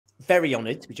very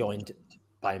honoured to be joined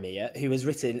by Amia, who has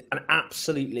written an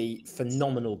absolutely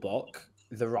phenomenal book,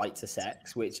 The Right to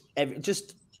Sex, which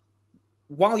just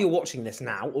while you're watching this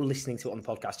now or listening to it on the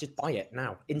podcast, just buy it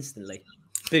now, instantly.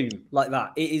 Boom, like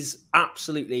that. It is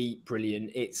absolutely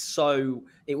brilliant. It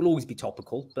will always be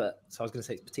topical, but so I was going to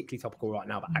say it's particularly topical right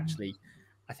now, but actually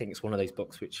I think it's one of those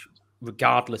books which,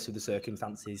 regardless of the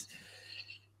circumstances,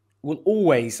 will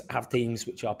always have themes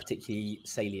which are particularly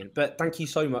salient. But thank you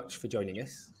so much for joining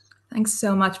us. Thanks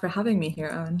so much for having me here,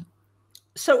 Owen.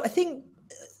 So I think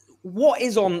what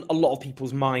is on a lot of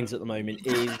people's minds at the moment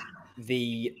is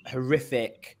the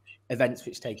horrific events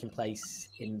which taken place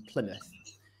in Plymouth,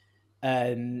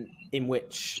 in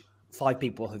which 5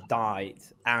 people have died.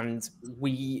 And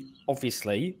we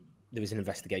obviously, there was an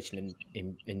investigation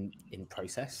in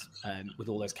process, with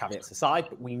all those caveats aside,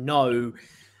 but we know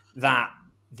that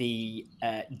the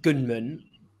gunman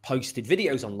posted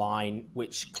videos online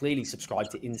which clearly subscribe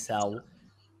to incel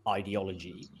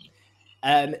ideology.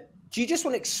 Do you just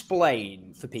want to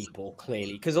explain for people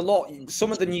clearly? Because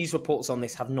some of the news reports on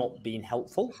this have not been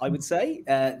helpful, I would say.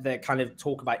 They kind of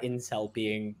talk about incel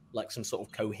being like some sort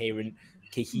of coherent,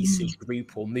 cohesive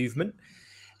group or movement,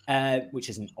 which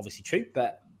isn't obviously true,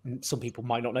 but some people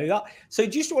might not know that. So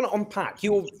do you just want to unpack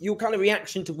your kind of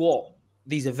reaction to what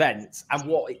these events and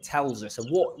what it tells us, and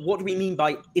what do we mean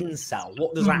by incel?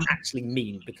 What does that actually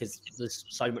mean? Because there's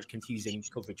so much confusing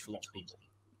coverage for lots of people.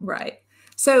 Right.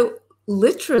 So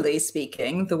literally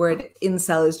speaking, the word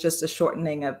incel is just a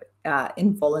shortening of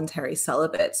involuntary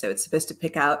celibate. So it's supposed to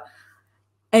pick out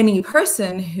any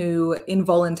person who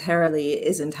involuntarily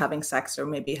isn't having sex or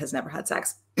maybe has never had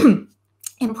sex.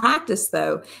 In practice,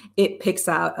 though, it picks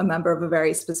out a member of a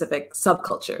very specific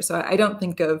subculture. So I don't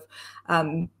think of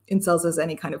incels as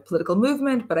any kind of political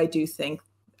movement, but I do think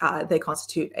they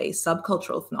constitute a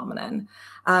subcultural phenomenon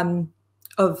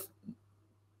of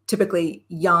typically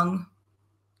young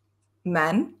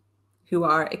men who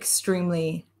are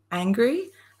extremely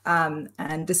angry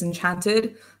and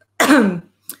disenchanted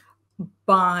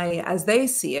by, as they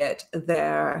see it,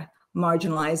 their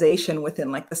marginalization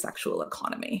within like the sexual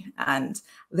economy and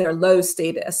their low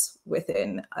status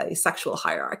within a sexual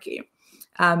hierarchy.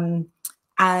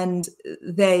 And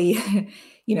they,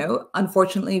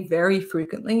 unfortunately, very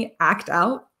frequently act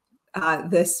out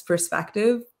this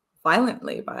perspective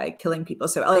violently by killing people.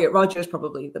 So Elliot Rodgers,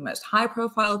 probably the most high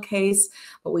profile case,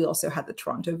 but we also had the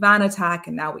Toronto van attack,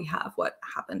 and now we have what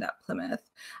happened at Plymouth.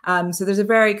 So there's a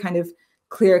very kind of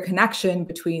clear connection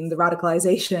between the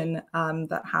radicalization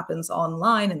that happens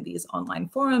online in these online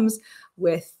forums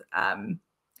with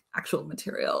actual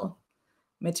material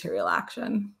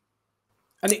action.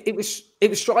 And it was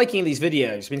striking in these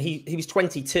videos. I mean, he was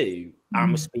 22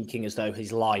 and was speaking as though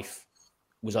his life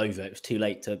was over. It was too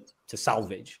late to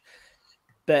salvage.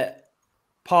 But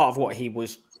part of what he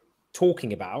was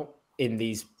talking about in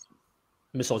these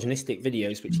misogynistic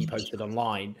videos, which he posted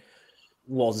online,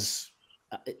 was,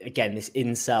 again, this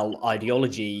incel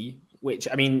ideology, which,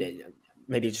 I mean,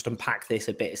 maybe just unpack this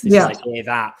a bit. It's this idea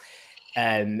that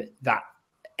that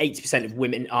 80% of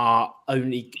women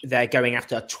they're going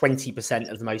after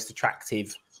 20% of the most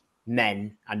attractive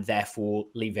men, and therefore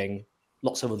leaving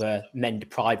lots of other men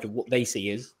deprived of what they see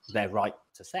as their right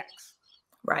to sex.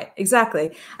 Right,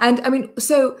 exactly. And I mean,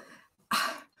 so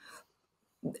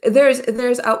there's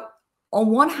on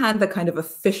one hand, the kind of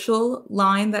official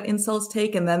line that incels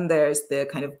take, and then there's the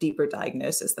kind of deeper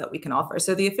diagnosis that we can offer.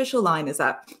 So the official line is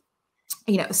that,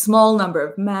 a small number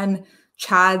of men,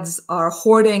 chads, are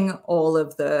hoarding all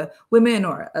of the women,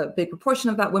 or a big proportion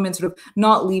of that women, sort of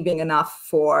not leaving enough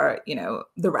for,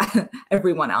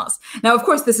 everyone else. Now, of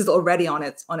course, this is already on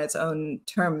its own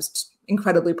terms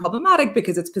incredibly problematic,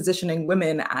 because it's positioning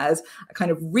women as a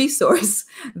kind of resource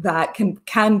that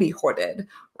can be hoarded,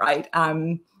 right?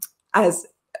 And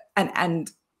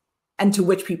to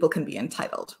which people can be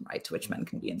entitled, right? To which men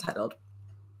can be entitled.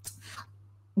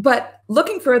 But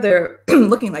looking further,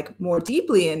 looking like more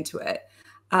deeply into it,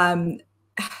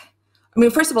 I mean,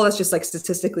 first of all, that's just like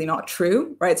statistically not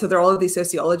true, right? So there are all of these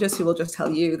sociologists who will just tell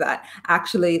you that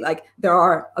actually, like, there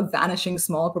are a vanishing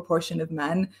small proportion of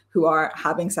men who are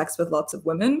having sex with lots of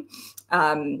women.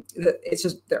 It's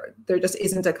just there just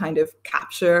isn't a kind of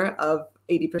capture of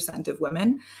 80% of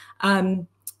women, and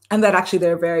that actually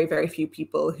there are very, very few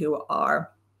people who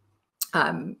are,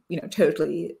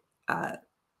 totally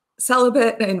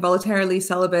celibate, involuntarily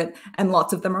celibate, and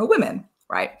lots of them are women,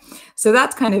 right? So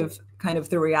that's kind of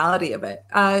the reality of it.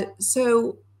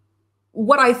 So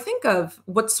what I think of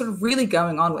what's sort of really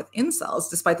going on with incels,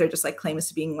 despite their just like claims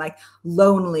to being like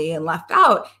lonely and left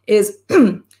out, is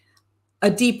a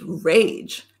deep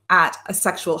rage at a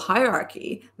sexual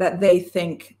hierarchy that they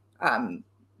think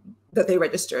that they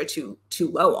register too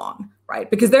low on, right?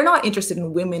 Because they're not interested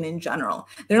in women in general.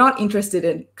 They're not interested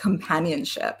in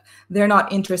companionship. They're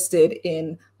not interested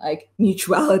in like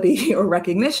mutuality or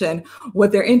recognition.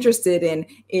 What they're interested in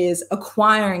is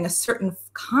acquiring a certain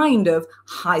kind of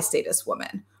high status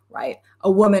woman, right?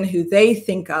 A woman who they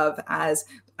think of as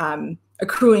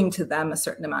accruing to them a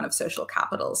certain amount of social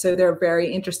capital. So they're very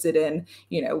interested in,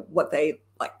 you know, what they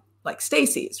like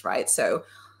Stacey's, right? So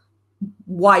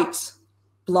white,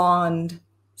 blonde,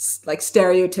 like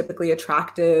stereotypically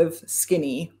attractive,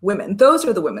 skinny women. Those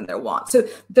are the women they want. So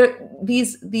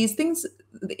these things,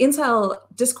 the incel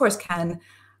discourse can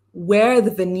wear the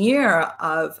veneer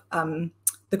of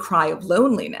the cry of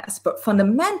loneliness, but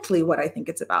fundamentally what I think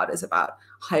it's about is about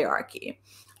hierarchy.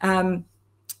 And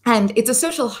it's a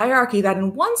social hierarchy that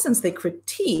in one sense they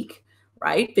critique,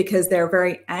 right? Because they're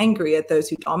very angry at those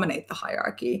who dominate the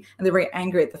hierarchy. And they're very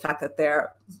angry at the fact that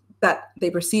they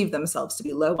perceive themselves to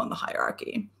be low on the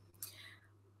hierarchy.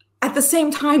 At the same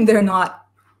time, they're not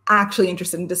actually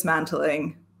interested in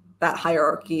dismantling that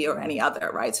hierarchy or any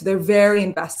other, right? So they're very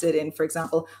invested in, for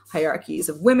example, hierarchies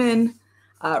of women,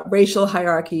 racial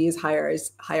hierarchies,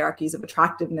 hierarchies of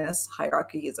attractiveness,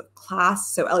 hierarchies of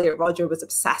class. So Elliot Rodger was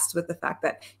obsessed with the fact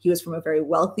that he was from a very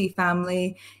wealthy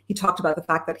family. He talked about the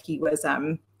fact that he was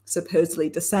supposedly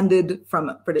descended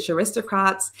from British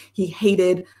aristocrats. He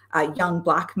hated young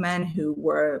Black men who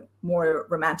were more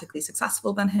romantically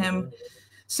successful than him.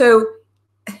 So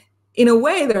in a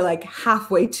way, they're like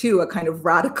halfway to a kind of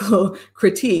radical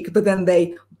critique, but then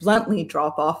they bluntly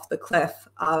drop off the cliff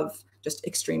of just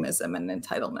extremism and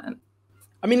entitlement.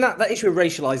 I mean, that issue of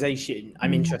racialization,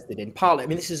 I'm interested in. Partly, I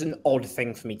mean, this is an odd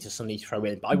thing for me to suddenly throw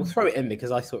in, but I will throw it in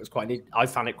because I thought it was I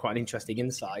found it quite an interesting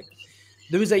insight.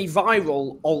 There was a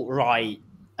viral alt-right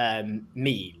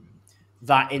meme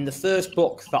that in the first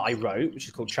book that I wrote, which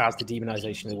is called Chaz, the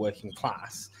Demonization of the Working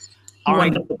Class.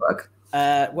 Wonderful book.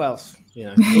 Well, you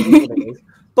know, it is what it is.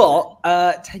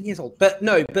 But 10 years old. But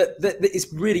no, but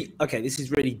it's really, okay, this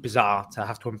is really bizarre to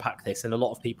have to unpack this. And a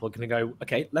lot of people are going to go,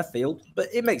 okay, left field, but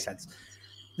it makes sense.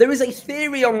 There is a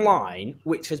theory online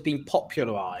which has been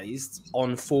popularized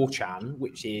on 4chan,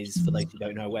 which is, for those who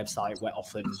don't know, a website where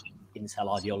often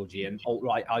incel ideology and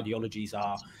alt-right ideologies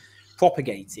are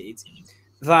propagated,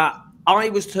 that I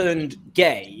was turned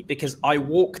gay because I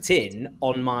walked in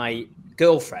on my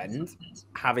girlfriend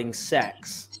having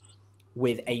sex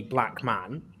with a Black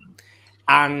man,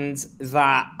 and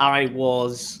that I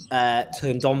was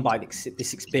turned on by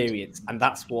this experience, and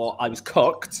that's what I was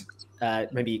cooked.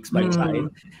 Maybe explain that,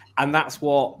 and that's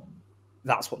what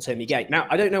turned me gay. Now,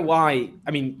 I don't know why.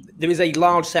 I mean, there is a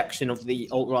large section of the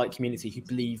alt-right community who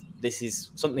believe this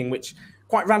is something which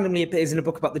quite randomly appears in a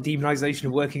book about the demonization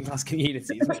of working class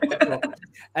communities.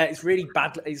 It's really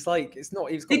bad. It's like, it's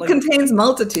not. It contains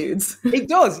multitudes. It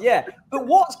does, yeah. But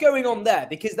what's going on there?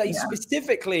 Because they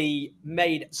specifically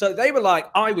made, so they were like,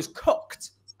 I was cooked,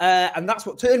 and that's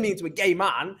what turned me into a gay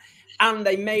man. And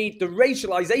they made the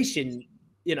racialization,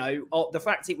 you know, of the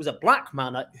fact it was a Black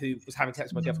man who was having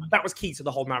sex with my girlfriend. That was key to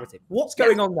the whole narrative. What's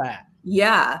going on there?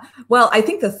 Yeah. Well, I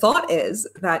think the thought is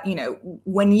that, you know,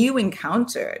 when you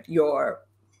encountered your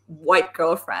white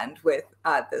girlfriend with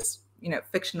this, you know,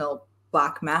 fictional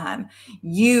Black man,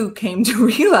 you came to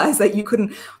realize that you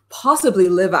couldn't possibly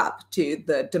live up to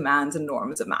the demands and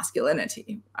norms of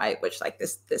masculinity, right? Which like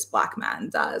this Black man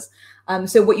does.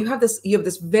 So what you have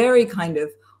this very kind of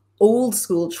old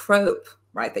school trope,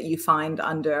 right, that you find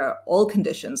under all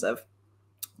conditions of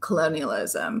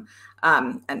colonialism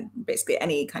and basically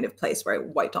any kind of place where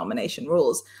white domination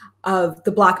rules, of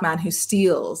the Black man who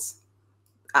steals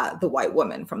the white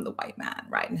woman from the white man,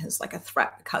 right, and is like a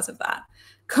threat because of that,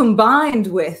 combined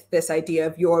with this idea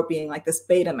of your being like this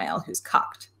beta male who's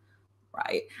cucked,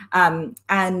 right?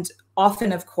 And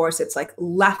often, of course, it's like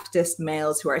leftist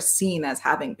males who are seen as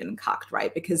having been cucked,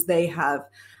 right, because they have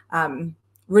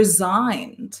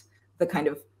resigned the kind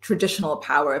of traditional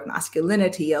power of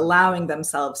masculinity, allowing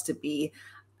themselves to be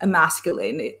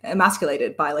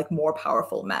emasculated by like more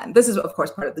powerful men. This is, of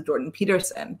course, part of the Jordan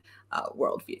Peterson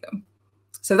worldview.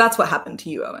 So that's what happened to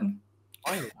you, Owen.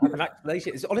 I have an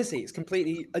explanation. Honestly, it's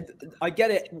completely. I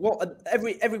get it.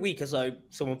 Every week or so,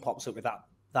 someone pops up with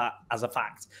that as a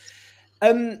fact.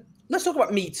 Let's talk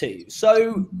about Me Too.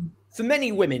 So, for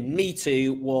many women, Me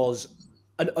Too was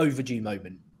an overdue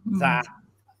moment. That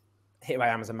here I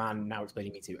am as a man now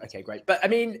explaining Me Too. Okay, great. But I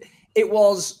mean, it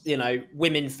was, you know,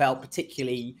 women felt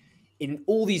particularly in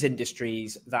all these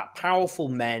industries that powerful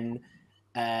men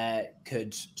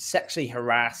could sexually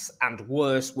harass and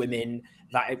worse women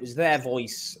that it was their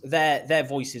voice, their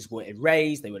voices were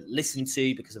erased, they weren't listened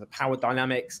to because of the power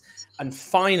dynamics. And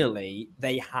finally,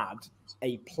 they had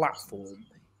a platform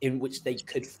in which they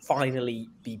could finally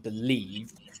be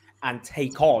believed and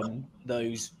take on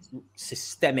those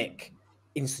systemic,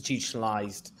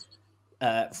 institutionalized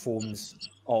forms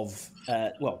of,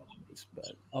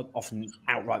 often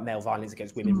outright male violence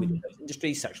against women within those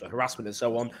industries, sexual harassment, and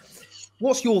so on.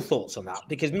 What's your thoughts on that?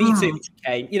 Because Me Too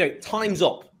became, time's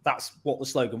up. That's what the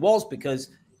slogan was, because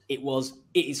it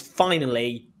is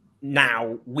finally,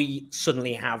 now we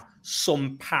suddenly have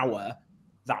some power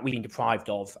that we've been deprived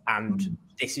of, and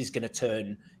this is going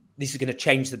to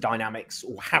change the dynamics,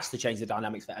 or has to change the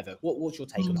dynamics forever. What's your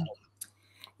take on that?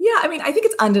 Yeah, I mean, I think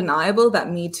it's undeniable that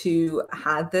Me Too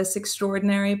had this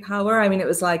extraordinary power. I mean, it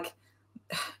was like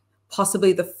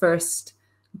possibly the first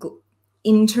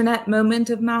internet moment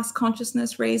of mass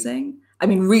consciousness raising. I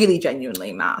mean, really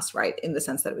genuinely mass, right? In the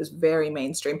sense that it was very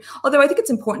mainstream. Although I think it's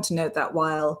important to note that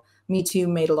while Me Too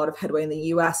made a lot of headway in the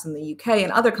US and the UK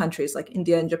and other countries like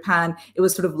India and Japan, it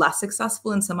was sort of less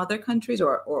successful in some other countries,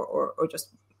 or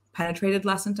just penetrated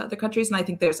less into other countries. And I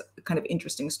think there's a kind of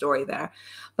interesting story there.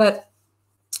 But,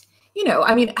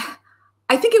 I mean,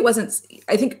 I think it wasn't,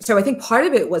 I think part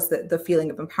of it was the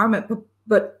feeling of empowerment,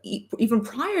 but even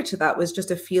prior to that was just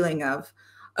a feeling of,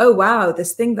 oh, wow,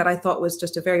 this thing that I thought was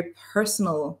just a very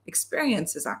personal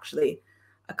experience is actually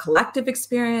a collective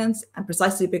experience. And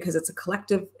precisely because it's a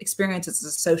collective experience, it's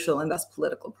a social and thus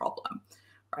political problem,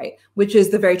 right? Which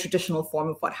is the very traditional form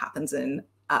of what happens in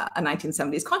a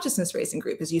 1970s consciousness raising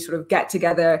group, is you sort of get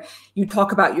together, you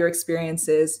talk about your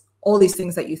experiences, all these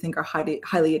things that you think are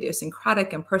highly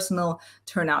idiosyncratic and personal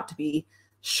turn out to be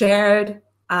shared,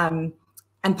 and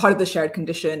part of the shared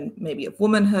condition maybe of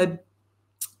womanhood.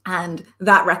 And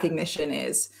that recognition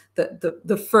is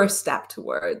the first step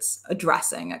towards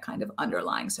addressing a kind of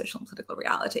underlying social and political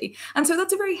reality. And so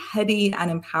that's a very heady and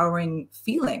empowering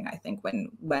feeling, I think,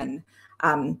 when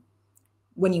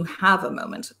you have a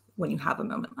moment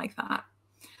like that.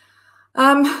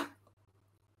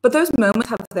 But those moments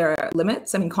have their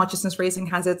limits. I mean, consciousness raising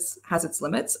has its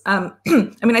limits. I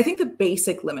mean, I think the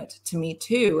basic limit to Me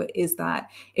Too is that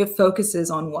it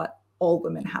focuses on what all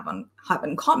women have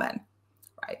in common,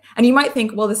 right? And you might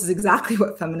think, well, this is exactly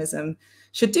what feminism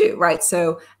should do, right?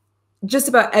 So just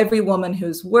about every woman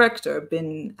who's worked or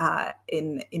been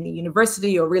in a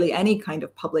university or really any kind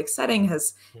of public setting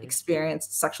has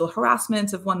experienced sexual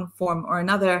harassment of one form or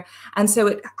another. And so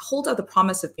it holds out the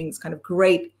promise of being this kind of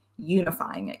great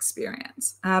unifying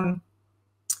experience.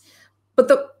 But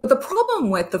the problem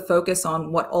with the focus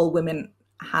on what all women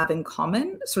have in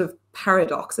common, sort of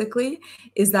paradoxically,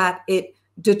 is that it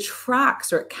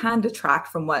detracts, or it can detract,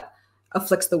 from what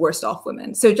afflicts the worst off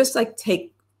women. So just like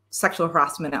take sexual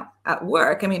harassment at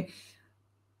work. I mean,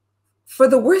 for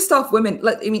the worst off women,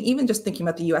 even just thinking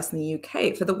about the US and the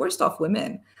UK, for the worst off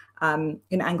women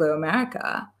in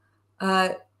Anglo-America,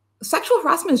 sexual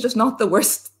harassment is just not the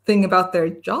worst thing about their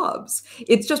jobs.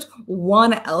 It's just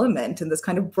one element in this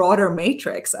kind of broader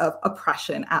matrix of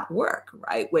oppression at work,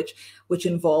 right? Which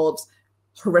involves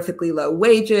horrifically low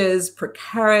wages,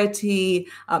 precarity,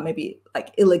 maybe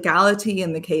like illegality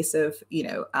in the case of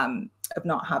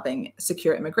not having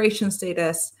secure immigration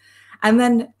status. And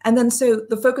then so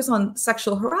the focus on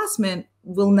sexual harassment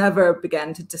will never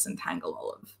begin to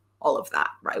disentangle all of that,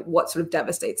 right? What sort of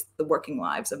devastates the working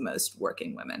lives of most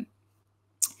working women.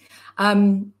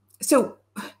 So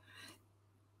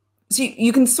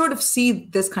you can sort of see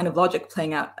this kind of logic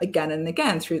playing out again and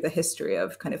again through the history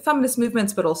of kind of feminist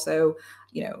movements, but also,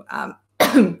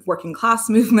 working class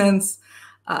movements,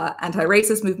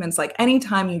 anti-racist movements. Like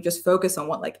anytime you just focus on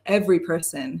what like every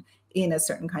person in a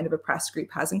certain kind of oppressed group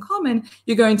has in common,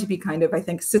 you're going to be kind of, I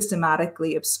think,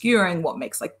 systematically obscuring what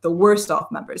makes like the worst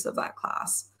off members of that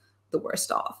class the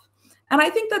worst off. And I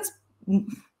think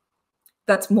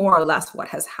that's more or less what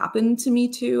has happened to Me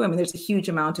Too. I mean, there's a huge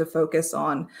amount of focus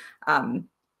on,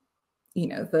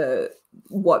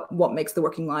 what makes the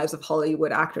working lives of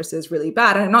Hollywood actresses really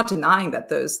bad. And I'm not denying that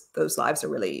those lives are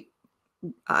really,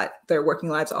 their working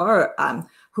lives are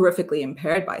horrifically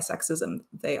impaired by sexism.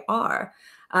 They are.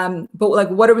 But like,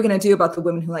 what are we going to do about the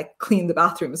women who like clean the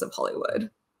bathrooms of Hollywood?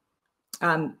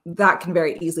 That can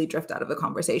very easily drift out of the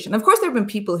conversation. Of course, there have been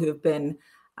people who have been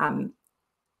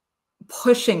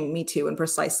pushing Me Too in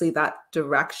precisely that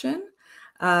direction.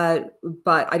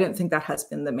 But I don't think that has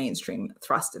been the mainstream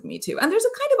thrust of Me Too. And there's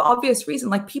a kind of obvious reason,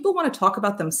 like people want to talk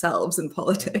about themselves in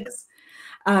politics.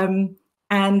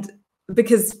 And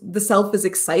because the self is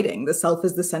exciting, the self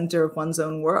is the center of one's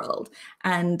own world.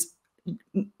 And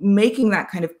making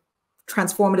that kind of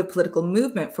transformative political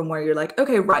movement from where you're like,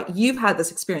 okay, right, you've had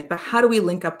this experience, but how do we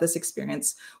link up this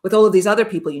experience with all of these other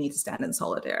people you need to stand in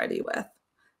solidarity with?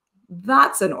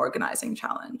 That's an organizing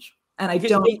challenge. And I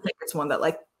don't think it's one that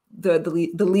like the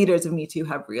leaders of Me Too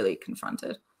have really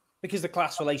confronted. Because the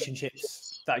class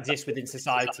relationships that exist within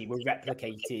society were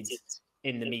replicated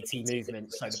in the Me Too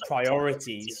movement. So the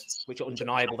priorities, which are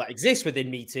undeniable, that exist within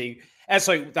Me Too,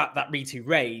 so that Me Too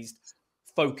raised,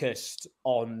 focused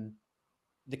on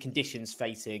the conditions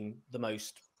facing the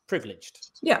most privileged.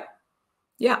 Yeah.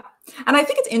 Yeah. And I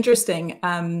think it's interesting,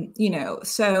 you know,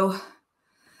 so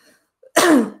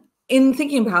in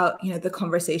thinking about, you know, the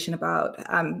conversation about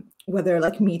whether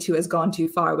like Me Too has gone too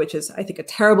far, which is, I think, a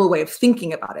terrible way of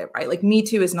thinking about it, right? Like Me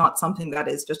Too is not something that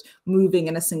is just moving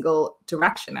in a single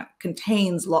direction. It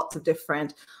contains lots of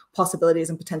different possibilities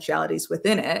and potentialities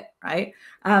within it, right?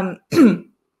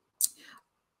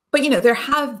 But, you know, there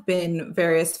have been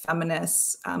various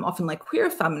feminists, often like queer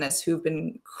feminists, who've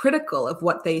been critical of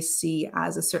what they see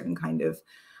as a certain kind of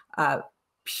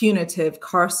punitive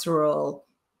carceral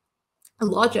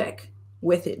logic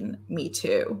within Me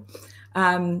Too.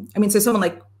 I mean, so someone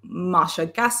like Masha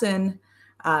Gessen,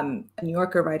 a New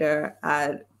Yorker writer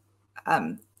and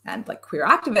like queer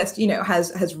activist, you know,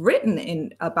 has written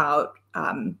in about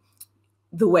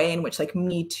the way in which like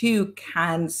Me Too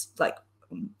can like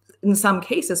in some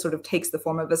cases sort of takes the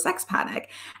form of a sex panic.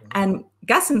 And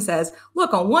Gessen says,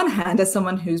 look, on one hand, as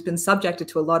someone who's been subjected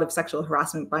to a lot of sexual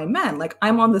harassment by men, like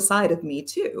I'm on the side of Me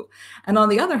Too. And on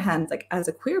the other hand, like as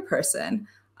a queer person,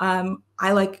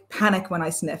 I like panic when I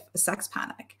sniff a sex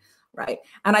panic, right?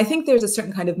 And I think there's a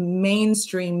certain kind of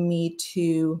mainstream Me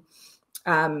Too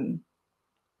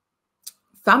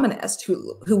feminist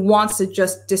who wants to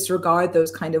just disregard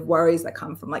those kind of worries that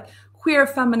come from like queer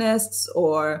feminists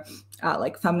or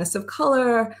like feminists of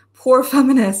color, poor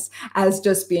feminists, as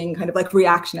just being kind of like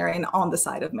reactionary and on the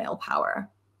side of male power.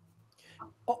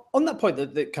 On that point,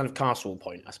 the kind of carceral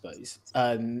point, I suppose.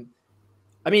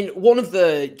 I mean, one of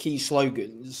the key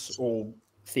slogans or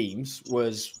themes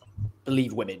was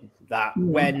believe women. That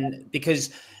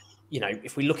because, you know,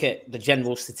 if we look at the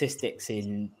general statistics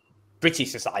in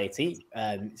British society,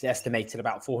 it's estimated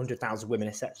about 400,000 women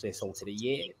are sexually assaulted a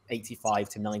year, 85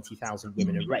 to 90,000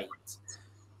 women are raped.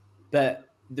 But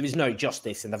there is no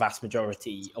justice in the vast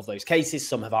majority of those cases.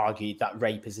 Some have argued that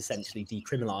rape is essentially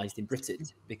decriminalised in Britain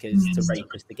because to rape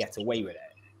is to get away with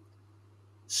it.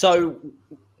 So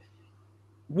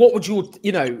what would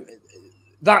you know,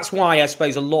 that's why I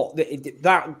suppose a lot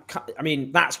I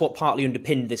mean, that's what partly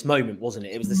underpinned this moment, wasn't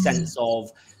it? It was the sense of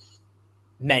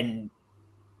men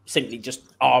simply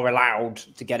just are allowed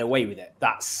to get away with it.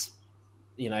 That's,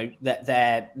 you know, that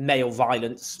their male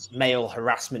violence, male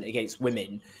harassment against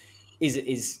women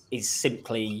is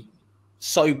simply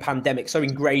so pandemic, so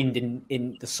ingrained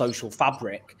in the social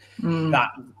fabric that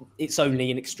it's only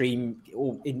in extreme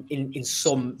or in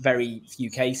some very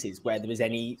few cases where there is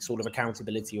any sort of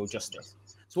accountability or justice.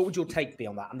 So what would your take be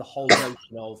on that and the whole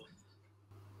notion of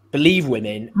believe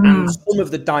women and some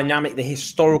of the dynamic, the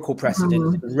historical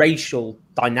precedent, racial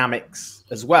dynamics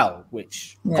as well,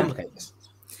 which complicate this?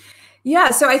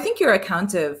 Yeah, so I think your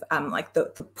account of like the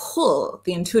pull,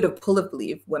 the intuitive pull of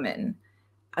believe women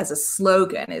as a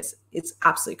slogan is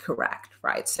absolutely correct,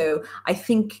 right? So I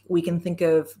think we can think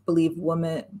of believe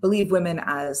women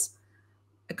as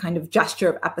a kind of gesture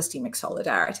of epistemic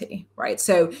solidarity, right?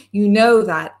 So you know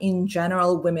that in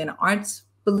general, women aren't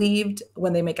believed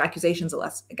when they make accusations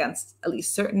against at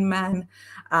least certain men.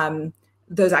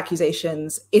 Those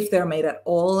accusations, if they're made at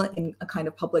all in a kind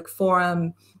of public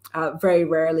forum, very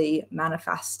rarely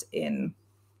manifest in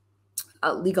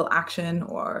legal action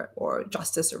or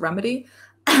justice or remedy.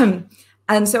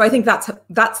 And so I think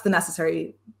that's the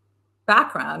necessary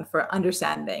background for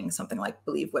understanding something like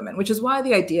believe women, which is why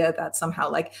the idea that somehow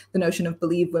like the notion of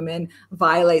believe women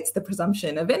violates the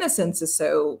presumption of innocence is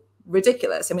so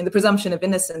ridiculous. I mean, the presumption of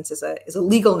innocence is a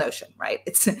legal notion, right?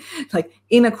 It's like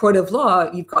in a court of law,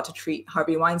 you've got to treat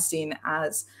Harvey Weinstein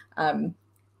as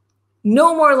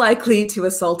no more likely to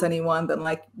assault anyone than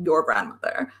like your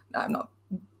grandmother.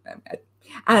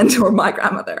 Or my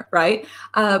grandmother, right?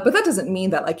 But that doesn't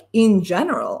mean that like in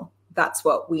general, that's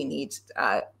what we need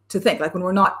to think. Like when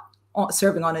we're not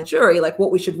serving on a jury, like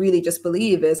what we should really just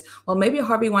believe is, well, maybe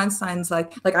Harvey Weinstein's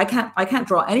like I can't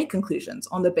draw any conclusions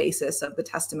on the basis of the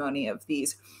testimony of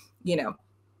these, you know,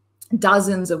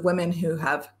 dozens of women who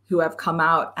have come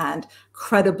out and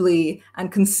credibly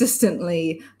and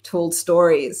consistently told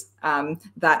stories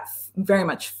that very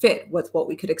much fit with what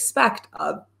we could expect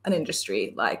of an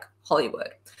industry like Hollywood.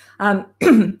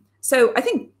 So I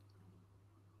think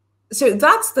so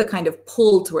that's the kind of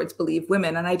pull towards believe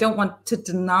women, and I don't want to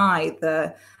deny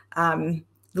the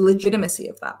legitimacy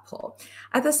of that pull.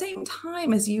 At the same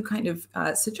time, as you kind of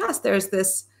suggest,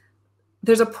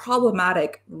 there's a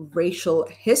problematic racial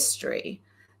history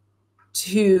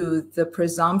to the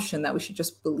presumption that we should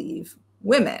just believe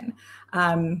women.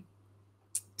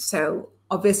 So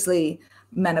obviously,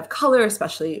 men of color,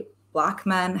 especially Black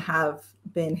men, have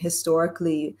been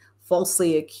historically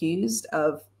falsely accused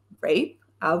of rape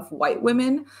of white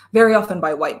women, very often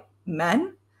by white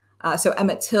men. So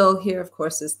Emmett Till here, of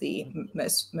course, is the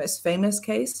most famous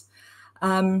case.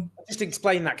 Just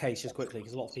explain that case just quickly,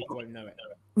 because a lot of people won't know it.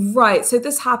 Right. So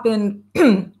this happened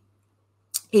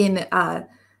in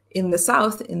the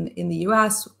South, in the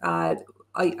U.S.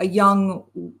 A young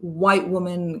white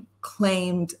woman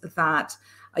claimed that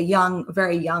a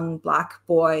very young Black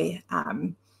boy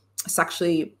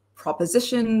sexually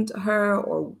propositioned her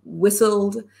or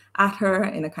whistled at her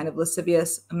in a kind of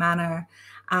lascivious manner,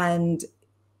 and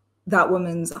that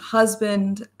woman's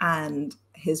husband and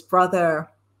his brother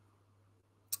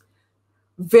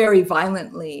very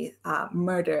violently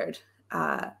murdered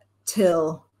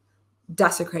Till,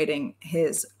 desecrating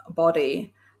his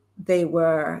body. They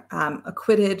were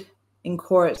acquitted in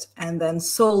court and then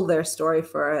sold their story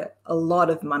for a lot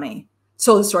of money,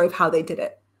 sold the story of how they did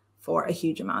it for a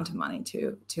huge amount of money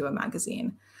to a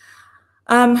magazine.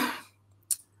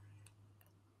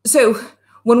 So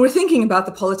when we're thinking about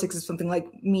the politics of something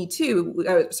like Me Too,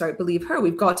 Believe Her,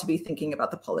 we've got to be thinking about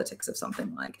the politics of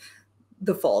something like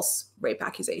the false rape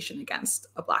accusation against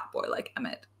a Black boy like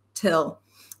Emmett Till.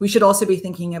 We should also be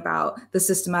thinking about the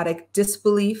systematic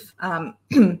disbelief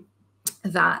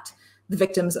that the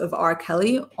victims of R.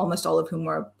 Kelly, almost all of whom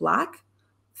were Black,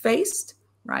 faced,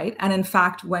 right? And in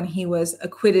fact, when he was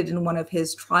acquitted in one of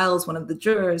his trials, one of the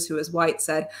jurors who was white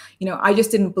said, I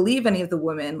just didn't believe any of the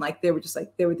women. Like, they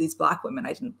were these Black women.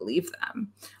 I didn't believe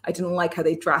them. I didn't like how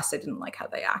they dressed. I didn't like how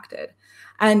they acted.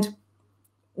 And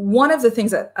one of the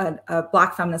things that a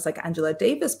Black feminist like Angela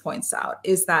Davis points out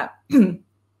is that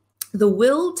the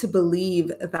will to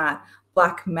believe that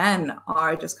Black men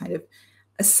are just kind of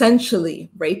essentially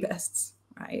rapists,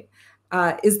 right,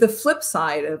 is the flip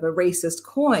side of a racist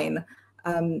coin,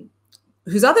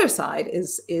 whose other side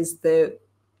is the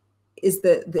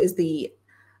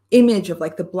image of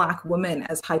like the Black woman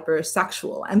as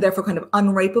hypersexual and therefore kind of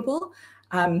unrapeable,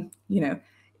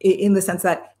 in the sense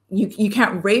that you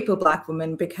can't rape a Black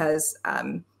woman because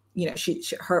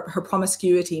her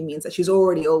promiscuity means that she's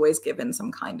already always given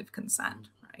some kind of consent,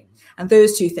 right? And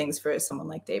those two things for someone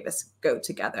like Davis go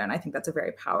together, and I think that's a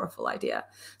very powerful idea.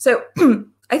 So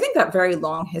I think that very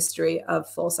long history of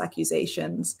false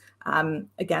accusations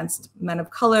against men of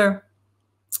color,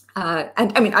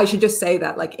 and I mean, I should just say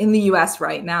that, like, in the US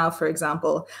right now, for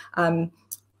example,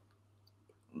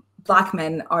 Black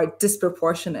men are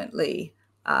disproportionately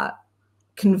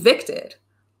convicted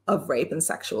of rape and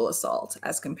sexual assault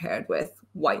as compared with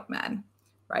white men,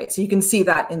 right? So you can see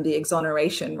that in the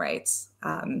exoneration rates.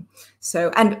 And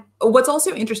what's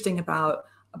also interesting about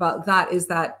that is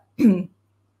that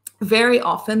very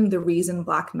often the reason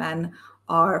Black men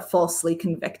are falsely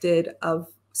convicted of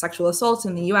sexual assault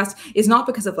in the US is not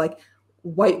because of like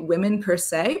white women per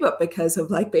se, but because of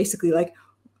like basically like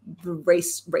the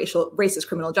racist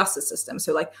criminal justice system.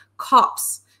 So like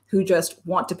cops who just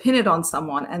want to pin it on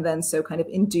someone and then so kind of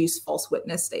induce false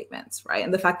witness statements, right?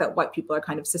 And the fact that white people are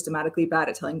kind of systematically bad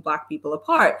at telling Black people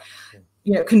apart,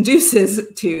 conduces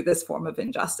to this form of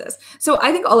injustice. So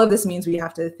I think all of this means we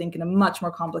have to think in a much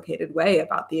more complicated way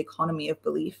about the economy of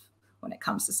belief when it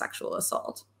comes to sexual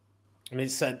assault. I mean,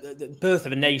 it's the Birth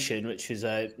of a Nation, which is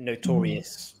a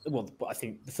notorious, well, I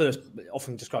think the first,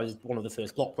 often described as one of the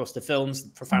first blockbuster films,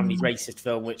 profoundly racist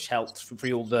film, which helped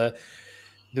fuel the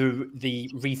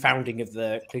refounding of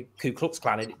the Ku Klux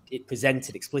Klan. It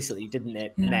presented explicitly, didn't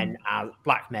it,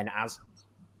 Black men as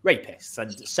rapists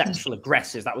and sexual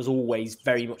aggressors. That was always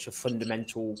very much a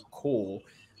fundamental core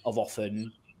of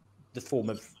often the form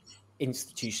of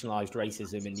institutionalized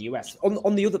racism in the US.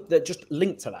 On the other, just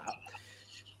linked to that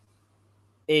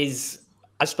is,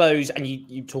 I suppose, and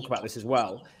you talk about this as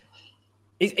well,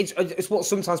 it's what's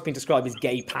sometimes been described as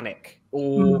gay panic,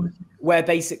 or where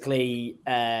basically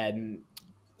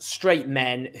straight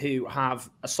men who have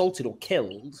assaulted or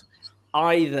killed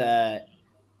either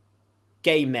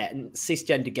gay men,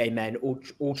 cisgender gay men,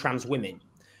 or trans women,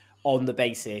 on the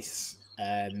basis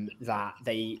that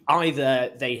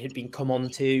they had been come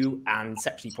onto and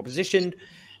sexually propositioned,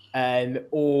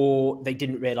 or they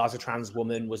didn't realize a trans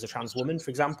woman was a trans woman, for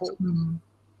example.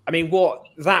 I mean, what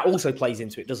that also plays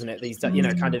into it, doesn't it? These,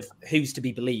 kind of who's to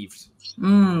be believed. I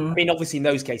mean, obviously in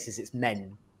those cases it's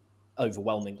men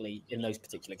overwhelmingly in those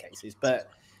particular cases. But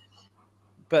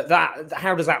that,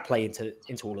 how does that play into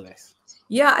all of this?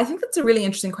 Yeah, I think that's a really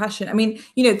interesting question. I mean,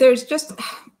 you know, there's just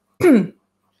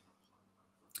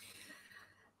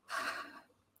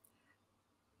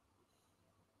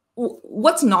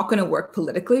what's not going to work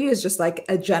politically is just like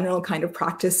a general kind of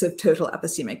practice of total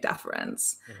epistemic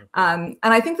deference. And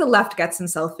I think the left gets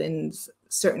itself in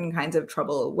certain kinds of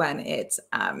trouble when it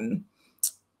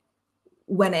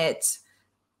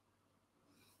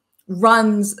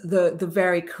runs the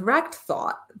very correct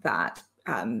thought that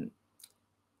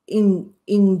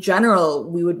in general,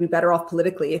 we would be better off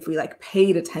politically if we like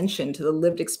paid attention to the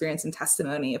lived experience and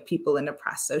testimony of people in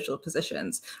oppressed social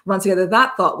positions. Run together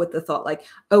that thought with the thought like,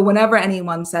 oh, whenever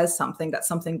anyone says something that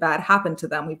something bad happened to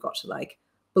them, we've got to like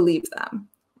believe them,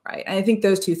 right? And I think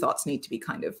those two thoughts need to be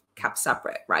kind of kept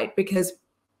separate, right? Because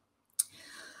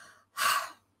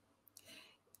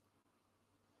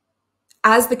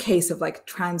as the case of like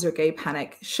trans or gay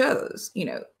panic shows, you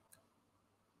know,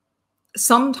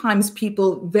 sometimes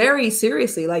people very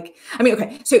seriously, like, I mean,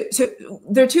 okay, so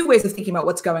there are two ways of thinking about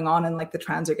what's going on in like the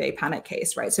trans or gay panic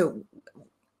case, right? So,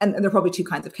 and there are probably two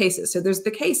kinds of cases. So there's the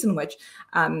case in which,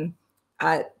 you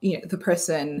know, the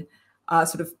person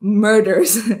sort of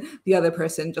murders the other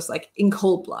person just like in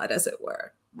cold blood, as it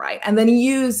were, right? And then he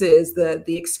uses the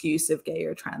excuse of gay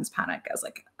or trans panic as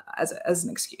like, as an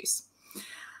excuse,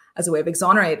 as a way of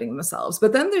exonerating themselves.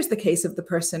 But then there's the case of the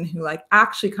person who like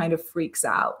actually kind of freaks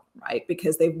out, right?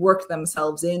 Because they've worked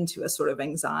themselves into a sort of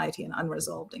anxiety and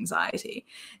unresolved anxiety,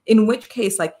 in which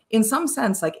case, like in some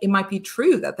sense, like it might be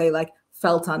true that they like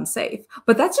felt unsafe,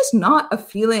 but that's just not a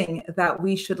feeling that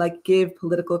we should like give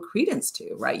political credence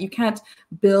to, right? You can't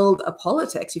build a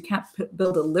politics, you can't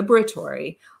build a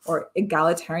liberatory or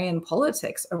egalitarian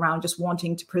politics around just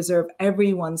wanting to preserve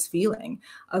everyone's feeling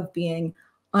of being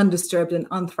undisturbed and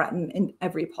unthreatened in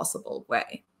every possible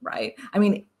way, right? I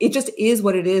mean, it just is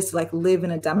what it is to like live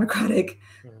in a democratic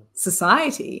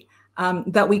society,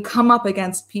 that we come up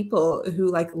against people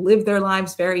who like live their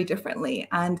lives very differently,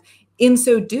 and in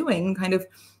so doing kind of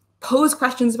pose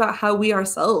questions about how we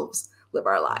ourselves live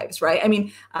our lives, right? I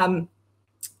mean,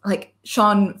 like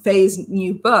Sean Faye's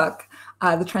new book,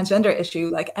 The Transgender Issue,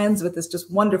 like ends with this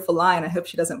just wonderful line. I hope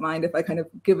she doesn't mind if I kind of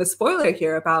give a spoiler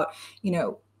here about, you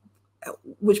know,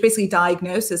 which basically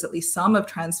diagnoses at least some of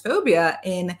transphobia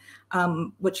in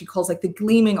what she calls like the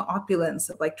gleaming opulence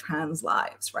of like trans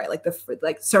lives, right? Like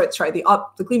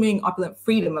the gleaming opulent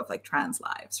freedom of like trans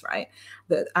lives, right?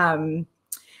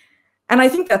 And I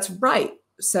think that's right.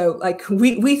 So like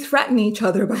we threaten each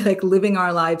other by like living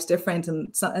our lives different and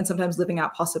sometimes living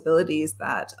out possibilities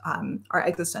that are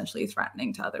existentially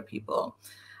threatening to other people.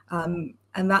 And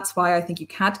that's why I think you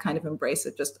can't kind of embrace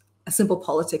it just a simple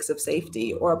politics of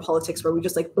safety, or a politics where we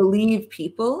just like believe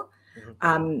people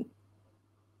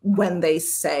when they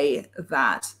say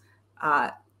that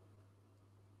a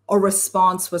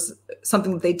response was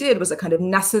something that they did was a kind of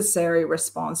necessary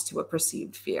response to a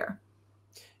perceived fear.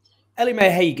 Ellie Mae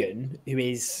Hagan, who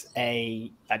is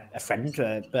a friend,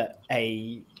 but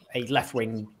a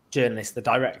left-wing journalist, the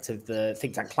director of the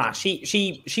think tank Clash,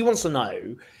 she wants to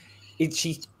know,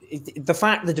 the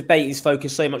fact the debate is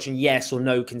focused so much on yes or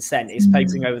no consent is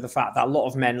papering over the fact that a lot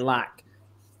of men lack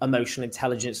emotional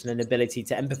intelligence and an ability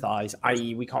to empathize,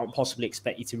 i.e. we can't possibly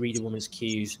expect you to read a woman's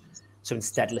cues, so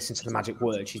instead listen to the magic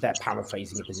word. She's there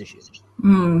paraphrasing a position.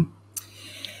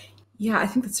 Yeah, I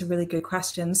think that's a really good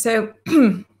question. So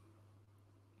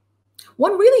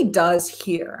one really does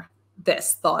hear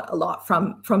this thought a lot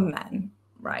from men,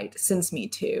 right? Since Me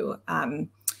Too,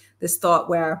 this thought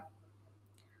where,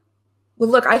 well,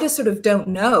 look, I just sort of don't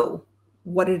know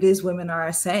what it is women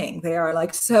are saying. They are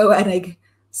like so enigmatic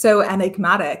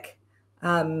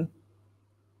that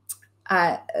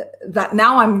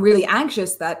now I'm really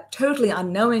anxious that totally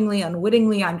unknowingly,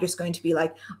 unwittingly, I'm just going to be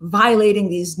like violating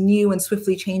these new and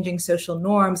swiftly changing social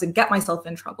norms and get myself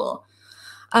in trouble.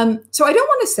 So I don't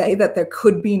want to say that there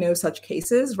could be no such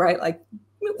cases, right? Like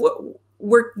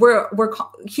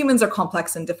humans are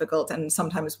complex and difficult, and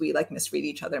sometimes we like misread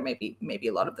each other, maybe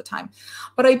a lot of the time.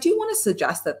 But I do want to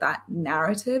suggest that that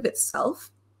narrative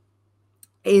itself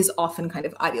is often kind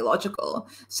of ideological.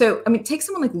 So, I mean, take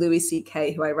someone like Louis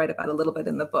C.K., who I write about a little bit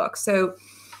in the book. So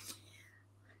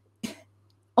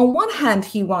on one hand,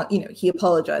 he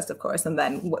apologized, of course, and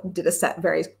then did a set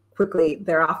very quickly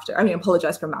thereafter. I mean,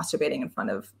 apologized for masturbating in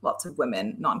front of lots of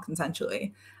women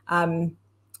non-consensually.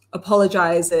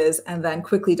 Apologizes and then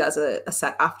quickly does a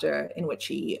set after in which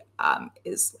he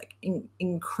is like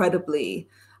incredibly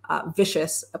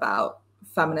vicious about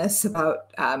feminists,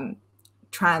 about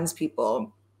trans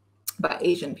people, about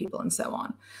Asian people and so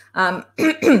on. And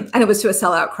it was to a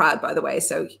sellout crowd, by the way.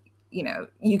 So, you know,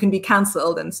 you can be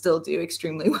canceled and still do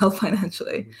extremely well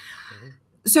financially.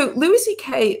 So Louis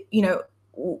C.K., you know,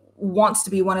 wants to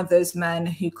be one of those men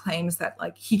who claims that,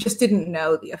 like, he just didn't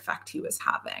know the effect he was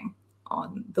having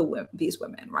on these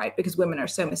women, right? Because women are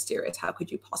so mysterious. How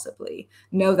could you possibly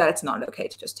know that it's not okay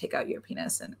to just take out your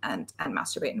penis and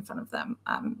masturbate in front of them,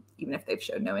 even if they've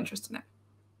shown no interest in it?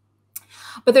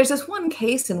 But there's this one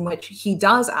case in which he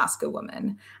does ask a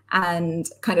woman, and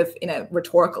kind of in a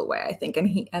rhetorical way, I think,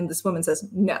 and this woman says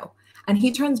no, and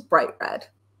he turns bright red.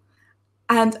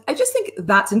 And I just think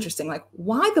that's interesting. Like,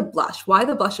 why the blush? Why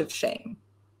the blush of shame,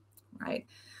 right?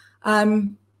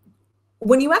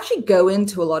 When you actually go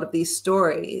into a lot of these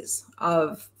stories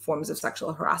of forms of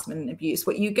sexual harassment and abuse,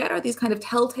 what you get are these kind of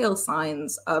telltale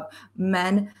signs of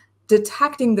men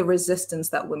detecting the resistance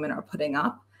that women are putting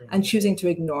up and choosing to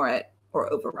ignore it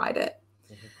or override it.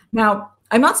 Now,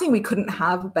 I'm not saying we couldn't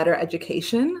have better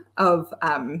education of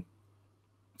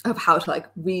how to, like,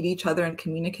 read each other and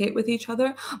communicate with each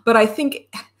other, but I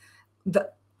think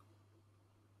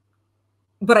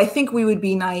we would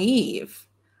be naive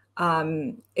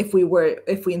if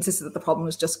we insisted that the problem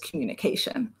was just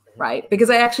communication, right? Because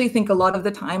I actually think a lot of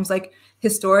the times, like,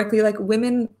 historically, like,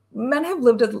 men have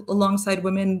lived alongside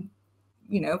women,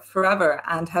 you know, forever,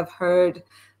 and have heard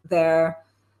their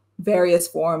various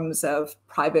forms of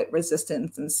private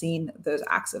resistance and seen those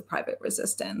acts of private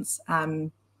resistance.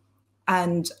 And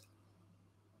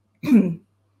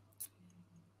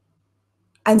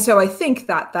so I think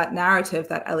that that narrative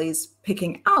that Ellie's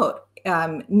picking out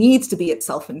needs to be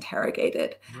itself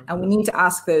interrogated. And we need to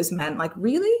ask those men, like,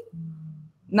 really?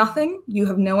 Nothing? You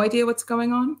have no idea what's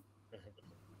going on?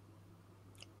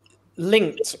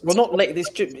 Linked, well, not linked, this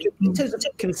in terms of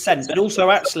consent, but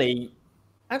also actually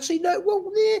no,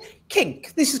 well,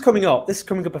 kink. This is coming up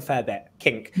a fair bit.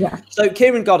 Kink. Yeah. So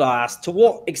Kieran Goddard asked, to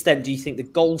what extent do you think the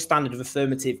gold standard of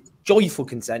affirmative, joyful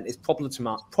consent is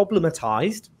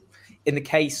problematized in the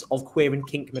case of queer and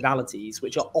kink modalities,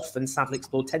 which are often sadly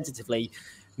explored tentatively,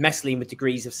 messily with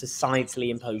degrees of societally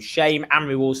imposed shame?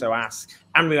 Amru also asks,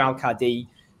 Amru Al-Qadi,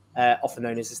 often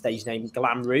known as the stage name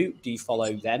Glamru, do you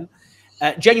follow them?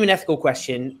 Genuine ethical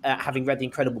question, having read the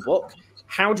incredible book.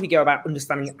 How do we go about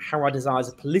understanding how our desires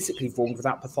are politically formed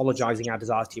without pathologizing our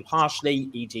desires too harshly?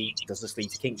 E.g., does this lead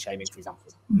to kink shaming, for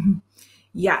example?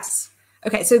 Yes.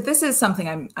 Okay. So this is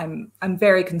something I'm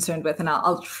very concerned with, and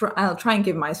I'll try and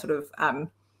give my sort of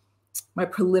my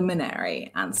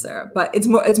preliminary answer, but it's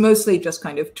mostly just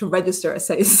kind of to register a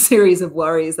series of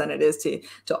worries than it is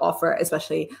to offer,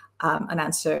 especially an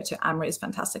answer to Amri's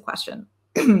fantastic question.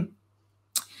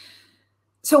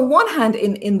 So on one hand,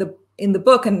 in the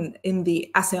book and in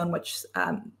the essay on which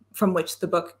from which the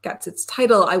book gets its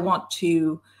title, I want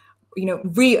to, you know,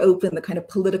 reopen the kind of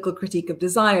political critique of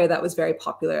desire that was very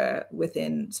popular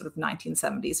within sort of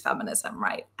 1970s feminism,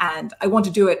 right? And I want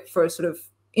to do it for sort of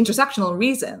intersectional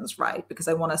reasons, right? Because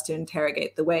I want us to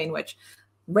interrogate the way in which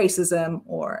racism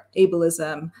or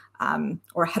ableism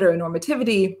or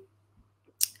heteronormativity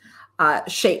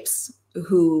shapes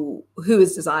who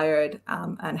is desired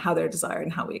and how they're desired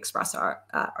and how we express our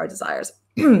desires.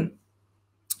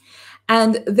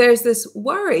 And there's this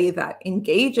worry that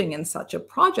engaging in such a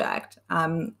project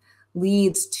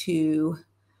leads to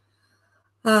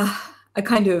a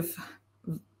kind of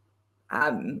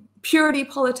purity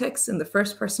politics in the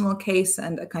first personal case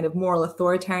and a kind of moral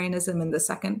authoritarianism in the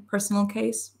second personal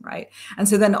case, right? And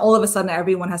so then all of a sudden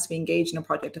everyone has to be engaged in a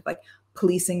project of, like,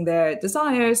 policing their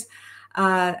desires.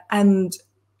 And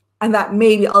that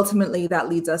maybe ultimately that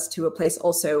leads us to a place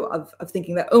also of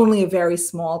thinking that only a very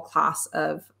small class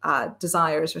of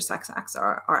desires or sex acts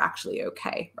are actually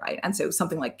okay, right? And so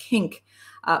something like kink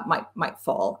might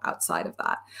fall outside of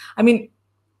that. I mean,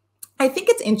 I think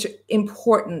it's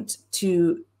important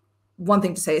to, one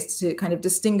thing to say is to kind of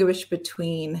distinguish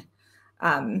between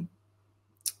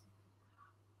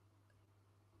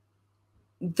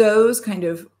those kind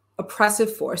of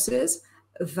oppressive forces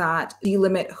that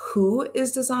delimit who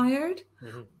is desired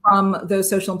from those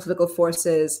social and political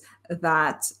forces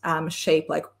that shape,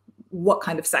 like, what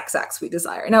kind of sex acts we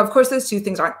desire. Now, of course, those two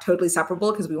things aren't totally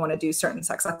separable because we want to do certain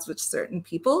sex acts with certain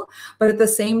people. But at the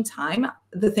same time,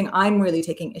 the thing I'm really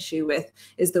taking issue with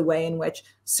is the way in which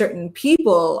certain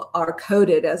people are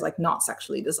coded as, like, not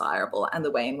sexually desirable, and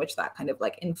the way in which that kind of,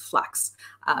 like, inflects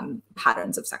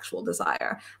patterns of sexual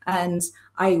desire. And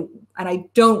I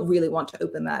don't really want to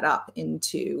open that up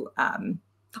into,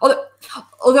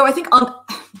 although I think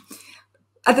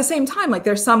at the same time, like,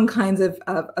 there's some kinds of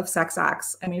sex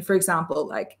acts. I mean, for example,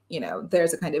 like, you know,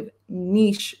 there's a kind of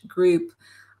niche group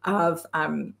of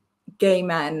gay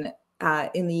men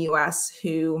in the US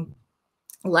who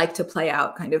like to play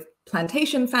out kind of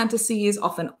plantation fantasies,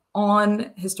 often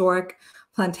on historic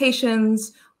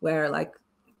plantations where like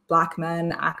Black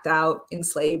men act out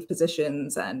enslaved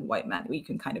positions and white men, you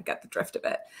can kind of get the drift of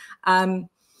it.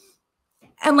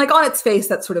 And like on its face,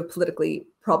 that's sort of politically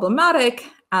problematic.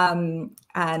 And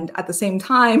at the same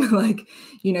time, like,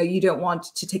 you know, you don't want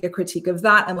to take a critique of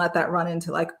that and let that run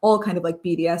into like all kind of like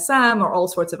BDSM or all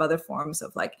sorts of other forms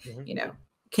of like, you know,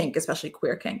 kink, especially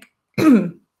queer kink.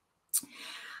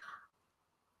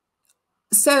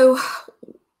 So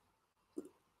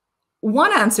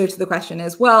one answer to the question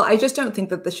is, well, I just don't think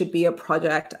that this should be a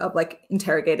project of like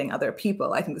interrogating other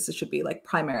people. I think this should be like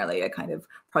primarily a kind of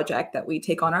project that we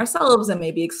take on ourselves and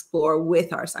maybe explore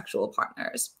with our sexual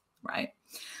partners, right?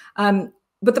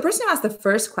 But the person who asked the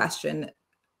first question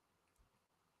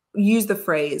used the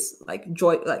phrase like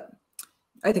joy, like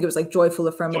I think it was like joyful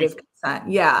affirmative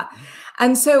consent. Yeah.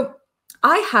 And so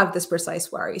I have this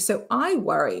precise worry. So I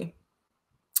worry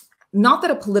not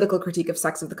that a political critique of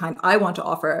sex of the kind I want to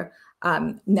offer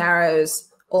narrows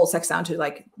all sex down to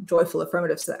like joyful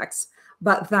affirmative sex,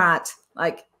 but that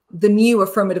like the new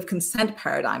affirmative consent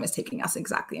paradigm is taking us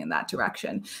exactly in that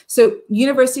direction. So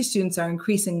university students are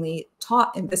increasingly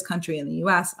taught in this country, in the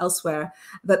US, elsewhere,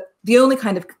 that the only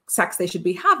kind of sex they should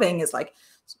be having is like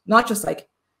not just like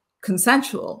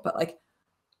consensual, but like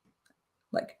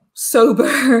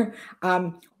sober,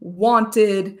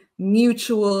 wanted,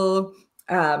 mutual,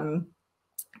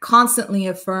 constantly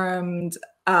affirmed,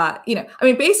 you know, I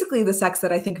mean, basically the sex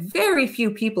that I think very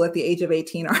few people at the age of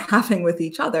 18 are having with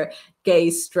each other, gay,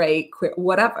 straight, queer,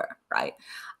 whatever, right?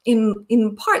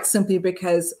 In part simply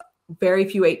because very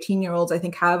few 18-year-olds, I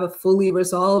think, have a fully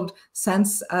resolved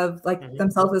sense of like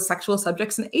themselves as sexual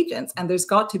subjects and agents. And there's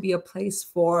got to be a place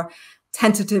for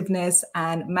tentativeness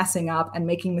and messing up and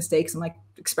making mistakes and like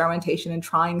experimentation and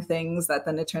trying things that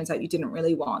then it turns out you didn't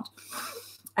really want.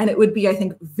 And it would be, I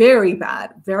think, very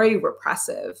bad, very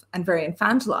repressive, and very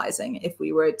infantilizing if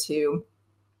we were to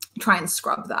try and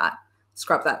scrub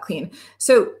that clean.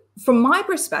 So from my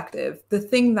perspective, the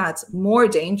thing that's more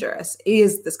dangerous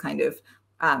is this kind of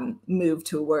move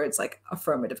towards like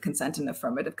affirmative consent and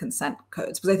affirmative consent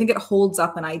codes, because I think it holds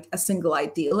up a single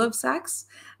ideal of sex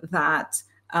that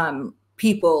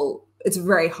people, it's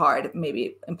very hard,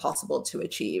 maybe impossible to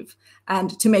achieve.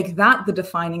 And to make that the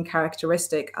defining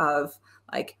characteristic of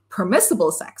like permissible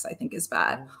sex, I think is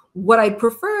bad. What I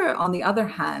prefer, on the other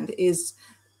hand, is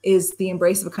the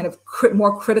embrace of a kind of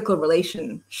more critical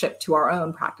relationship to our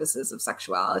own practices of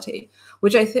sexuality,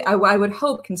 which I would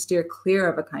hope can steer clear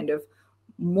of a kind of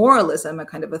moralism, a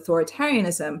kind of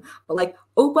authoritarianism, but like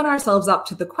open ourselves up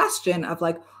to the question of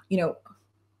like, you know,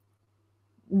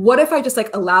 what if I just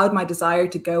like allowed my desire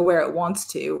to go where it wants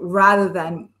to, rather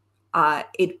than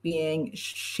it being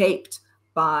shaped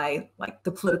by like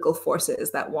the political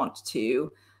forces that want to, you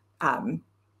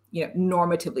know,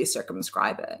 normatively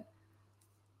circumscribe it.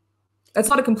 That's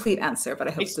not a complete answer, but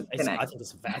I hope it's a beginning. I think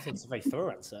it's a very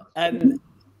thorough answer.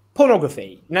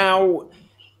 Pornography. Now,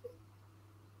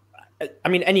 I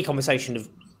mean, any conversation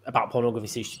about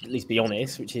pornography should at least be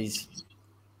honest, which is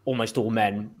almost all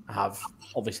men have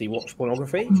obviously watched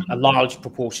pornography. A large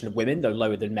proportion of women, though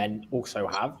lower than men, also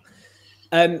have.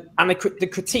 And the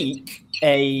critique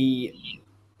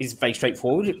is very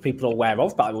straightforward, which people are aware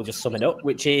of, but I will just sum it up,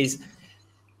 which is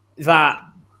that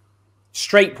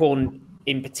straight porn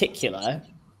in particular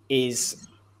is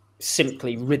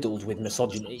simply riddled with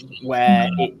misogyny, where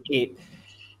it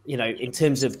you know, in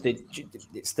terms of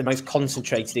it's the most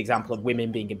concentrated example of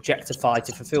women being objectified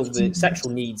to fulfill the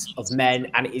sexual needs of men,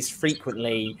 and it is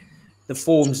frequently the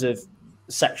forms of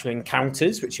sexual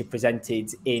encounters which are presented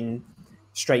in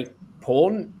straight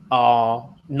porn are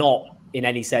not in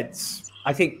any sense,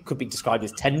 I think, could be described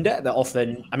as tender. That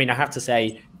often, I mean, I have to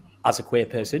say, as a queer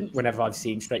person, whenever I've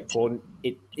seen straight porn,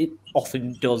 it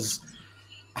often does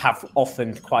have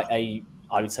quite a,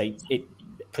 I would say, it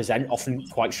present often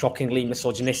quite shockingly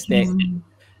misogynistic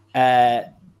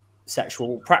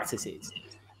sexual practices.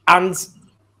 And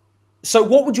so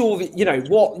what would your, you know,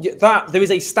 what that there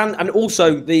is a stand, and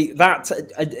also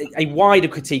a wider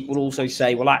critique will also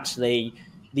say, well, actually,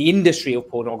 the industry of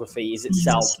pornography is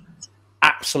itself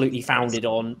absolutely founded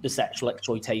on the sexual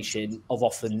exploitation of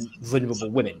often vulnerable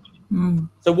women.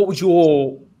 So what would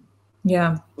your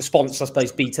response, I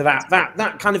suppose, be to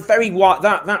that kind of very wide,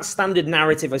 that standard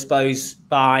narrative, I suppose,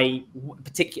 by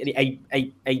particularly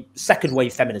a second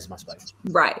wave feminism, I suppose?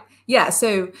 Right. Yeah.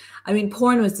 So, I mean,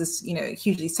 porn was this, you know,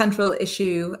 hugely central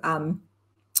issue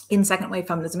in second wave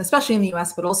feminism, especially in the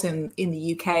US, but also in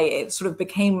the UK. It sort of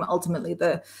became ultimately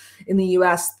in the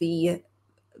US, the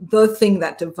the thing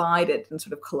that divided and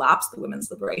sort of collapsed the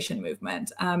women's liberation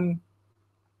movement. And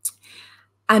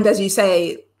as you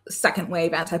say, second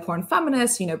wave anti-porn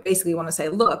feminists, basically want to say,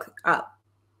 look,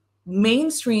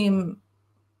 mainstream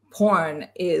porn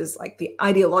is like the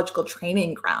ideological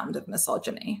training ground of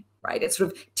misogyny, right? It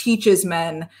sort of teaches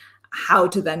men how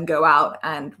to then go out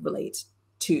and relate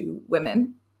to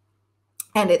women.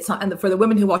 And it's not, and for the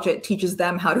women who watch it, it teaches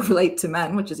them how to relate to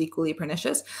men, which is equally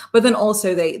pernicious. But then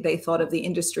also they thought of the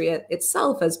industry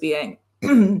itself as being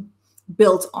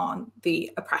built on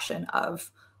the oppression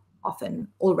of often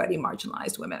already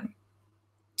marginalized women.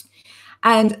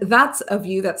 And that's a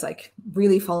view that's like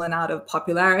really fallen out of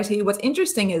popularity. What's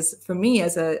interesting is, for me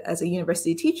as a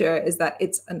university teacher, is that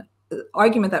it's an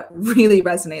argument that really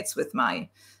resonates with my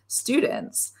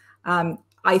students.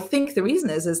 I think the reason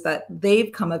is that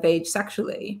they've come of age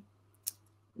sexually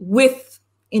with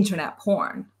internet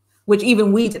porn, which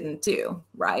even we didn't do,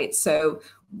 right? So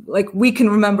like we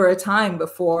can remember a time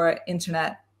before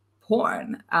internet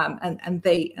porn, and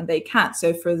they can't.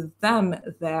 So for them,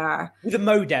 they're with a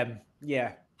modem,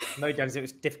 yeah, modems. It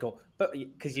was difficult, but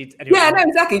because you anyway. Yeah, no,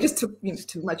 exactly. Just took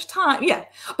too much time. Yeah,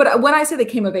 but when I say they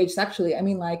came of age sexually, I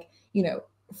mean like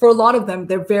for a lot of them,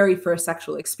 their very first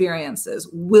sexual experiences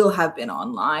will have been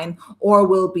online, or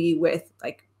will be with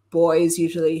like boys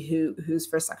usually whose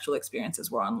first sexual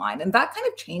experiences were online. And that kind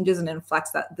of changes and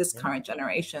inflects this current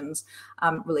generation's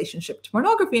relationship to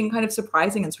pornography in kind of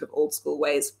surprising and sort of old school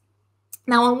ways.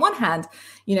 Now, on one hand,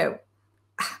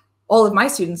 all of my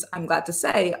students, I'm glad to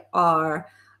say, are,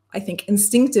 I think,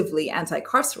 instinctively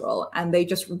anti-carceral, and they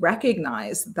just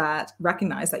recognize that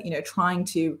trying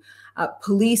to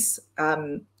police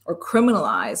or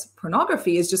criminalize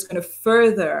pornography is just going to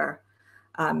further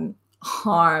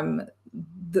harm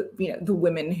the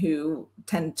women who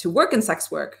tend to work in sex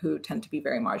work, who tend to be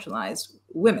very marginalized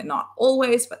women. Not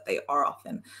always, but they are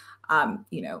often,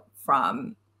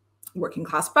 from working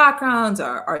class backgrounds,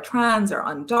 are trans, are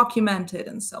undocumented,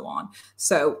 and so on.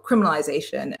 So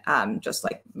criminalization just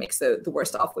like makes the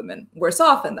worst off women worse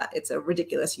off, and that it's a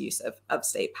ridiculous use of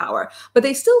state power. But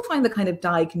they still find the kind of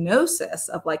diagnosis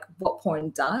of like what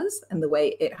porn does and the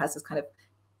way it has this kind of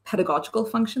pedagogical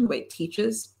function, the way it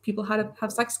teaches people how to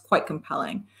have sex, quite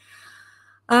compelling.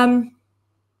 And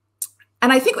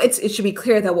I think it should be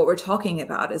clear that what we're talking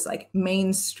about is like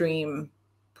mainstream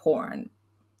porn,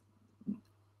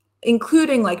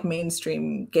 including like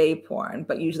mainstream gay porn,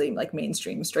 but usually like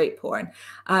mainstream straight porn,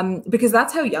 because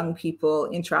that's how young people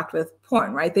interact with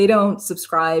porn, right? They don't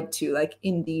subscribe to like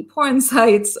indie porn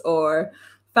sites or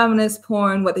feminist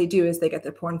porn. What they do is they get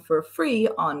their porn for free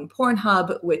on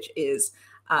Pornhub, which is,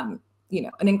 an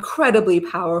incredibly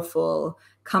powerful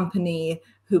company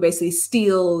who basically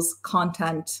steals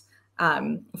content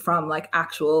from like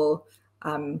actual,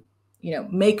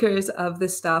 makers of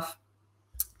this stuff,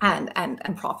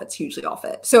 and profits hugely off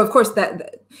it. So of course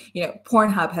that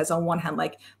Pornhub has on one hand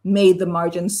like made the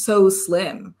margin so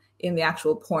slim in the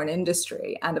actual porn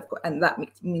industry, and that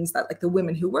means that like the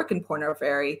women who work in porn are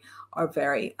very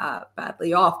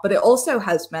badly off. But it also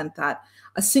has meant that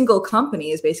a single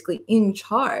company is basically in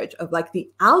charge of like the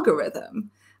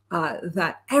algorithm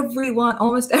that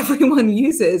almost everyone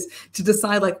uses to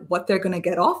decide like what they're going to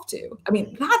get off to. I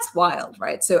mean, that's wild,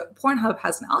 right? So Pornhub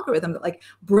has an algorithm that like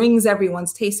brings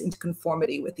everyone's taste into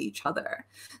conformity with each other.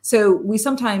 So we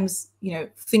sometimes,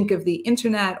 think of the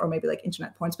internet, or maybe like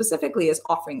internet porn specifically, as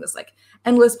offering this like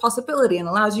endless possibility and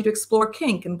allows you to explore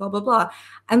kink and blah, blah, blah.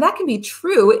 And that can be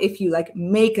true if you like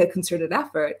make a concerted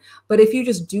effort. But if you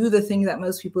just do the thing that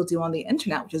most people do on the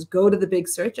internet, which is go to the big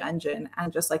search engine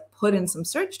and just like put in some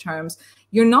search terms,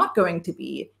 you're not going to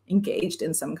be engaged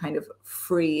in some kind of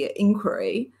free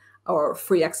inquiry or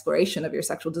free exploration of your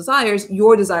sexual desires.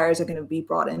 Your desires are going to be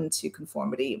brought into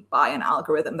conformity by an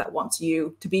algorithm that wants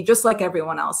you to be just like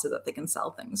everyone else so that they can sell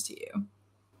things to you.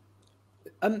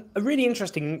 A really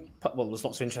interesting, well, there's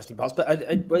lots of interesting parts, but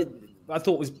I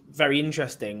thought was very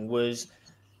interesting was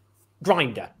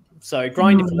Grindr. So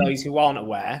Grindr, for those who aren't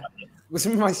aware,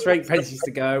 some of my straight friends used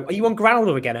to go, "Are you on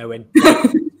Growler again, Owen?"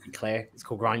 Clear, it's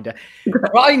called Grindr.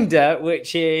 Grindr,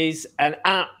 which is an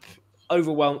app,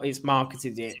 it's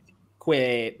marketed at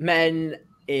queer men.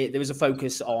 There was a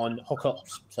focus on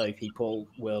hookups, so people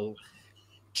will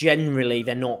generally,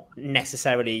 they're not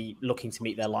necessarily looking to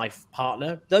meet their life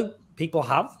partner, though people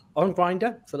have on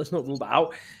Grindr, so let's not rule that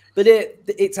out. But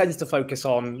it tends to focus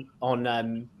on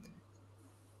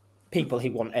people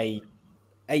who want a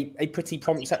pretty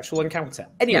prompt sexual encounter.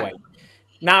 Anyway. Yeah.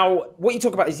 Now, what you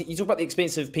talk about is you talk about the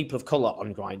experience of people of colour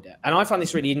on Grindr. And I find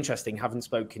this really interesting, having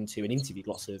spoken to and interviewed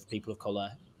lots of people of colour,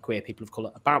 queer people of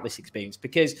colour, about this experience.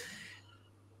 Because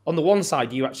on the one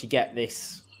side, you actually get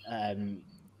this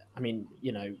I mean,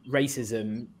 you know,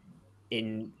 racism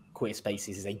in queer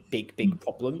spaces is a big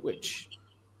problem, which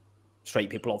straight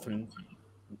people often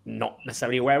not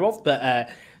necessarily aware of. But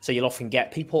so you'll often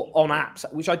get people on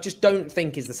apps, which I just don't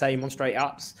think is the same on straight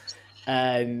apps,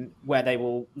 where they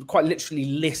will quite literally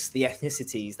list the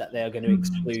ethnicities that they're going to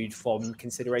exclude from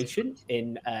consideration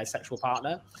in a sexual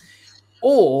partner.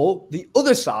 Or the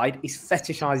other side is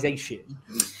fetishization.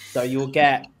 So you'll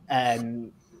get,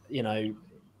 you know,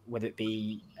 whether it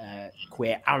be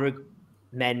queer Arab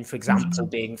men, for example,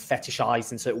 being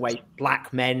fetishized in a certain way,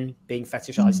 black men being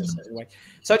fetishized in a certain way.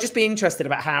 So I'd just be interested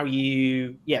about how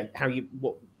you,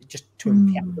 just to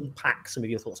unpack some of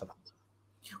your thoughts on that.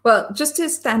 Well, just to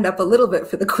stand up a little bit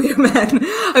for the queer men,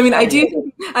 I mean, I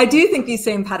do think these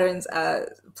same patterns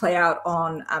play out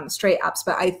on straight apps,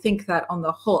 but I think that on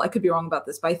the whole, I could be wrong about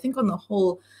this, but I think on the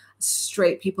whole,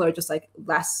 straight people are just like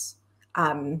less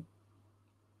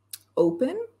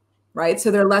open, right?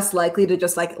 So they're less likely to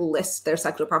just like list their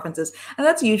sexual preferences. And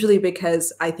that's usually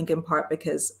because, I think in part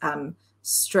because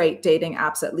straight dating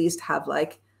apps at least have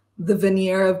like the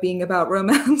veneer of being about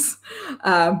romance,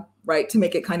 right? To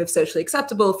make it kind of socially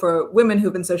acceptable for women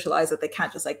who've been socialized that they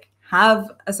can't just like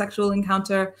have a sexual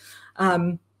encounter.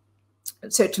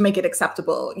 So to make it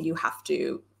acceptable, you have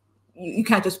to, you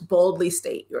can't just boldly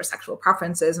state your sexual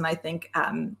preferences. And I think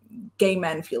gay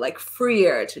men feel like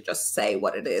freer to just say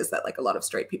what it is that like a lot of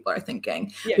straight people are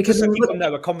thinking. Yeah, because so people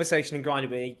know a conversation in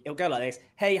Grindr, it'll go like this: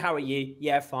 "Hey, how are you?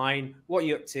 Yeah, fine. What are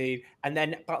you up to?" And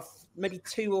then about maybe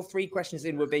 2 or 3 questions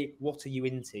in would be, "What are you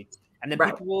into?" And then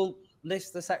people will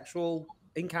list the sexual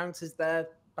encounters they're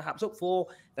perhaps up for,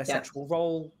 their sexual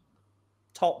role,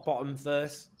 top, bottom,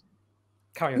 verse.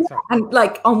 Carry on. And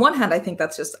like on one hand, I think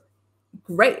that's just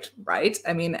great, right?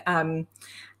 I mean,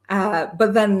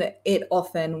 but then it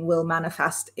often will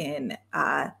manifest in,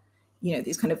 you know,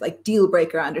 these kind of like deal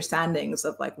breaker understandings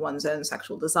of like one's own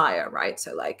sexual desire, right?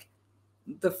 So like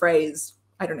the phrase,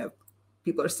 I don't know if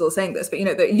people are still saying this, but you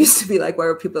know, there used to be like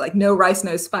where people like no rice,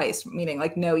 no spice, meaning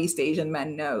like no East Asian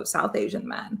men, no South Asian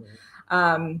men,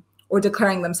 or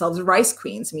declaring themselves rice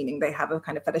queens, meaning they have a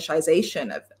kind of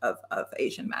fetishization of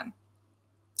Asian men.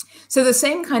 So the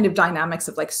same kind of dynamics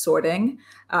of like sorting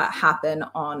happen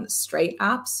on straight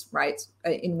apps, right?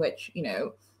 In which, you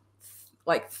know,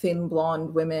 like thin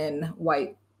blonde women,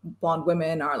 white blonde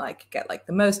women are like, get like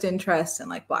the most interest, and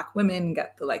like black women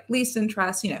get the like least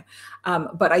interest, you know.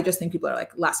 But I just think people are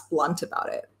like less blunt about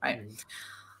it, right?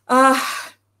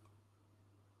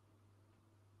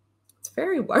 It's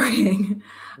very worrying.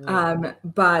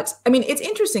 But I mean, it's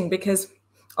interesting because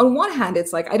on one hand,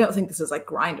 it's like, I don't think this is like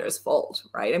Grindr's fault,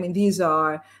 right? I mean, these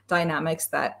are dynamics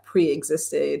that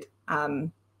pre-existed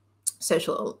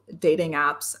social dating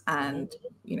apps and,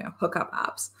 you know, hookup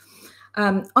apps.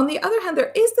 On the other hand,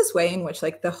 there is this way in which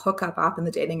like the hookup app and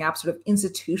the dating app sort of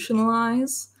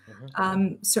institutionalize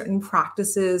certain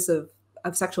practices of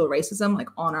sexual racism like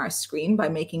on our screen by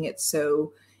making it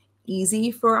so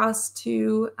easy for us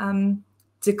to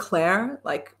declare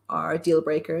like our deal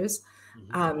breakers.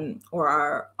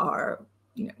 Or are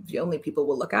you know, the only people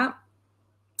we'll look at.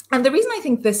 And the reason I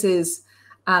think this is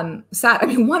sad, I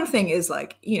mean, one thing is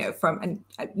like, you know, and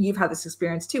you've had this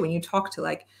experience too, when you talk to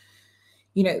like,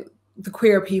 you know, the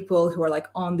queer people who are like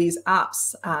on these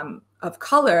apps of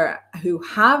color who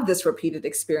have this repeated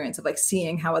experience of like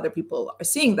seeing how other people are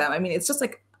seeing them. I mean, it's just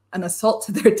like an assault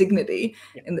to their dignity,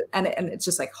 and it's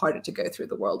just like harder to go through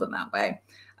the world in that way.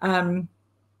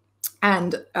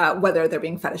 And whether they're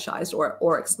being fetishized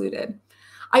or excluded.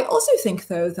 I also think,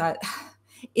 though, that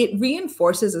it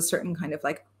reinforces a certain kind of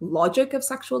like logic of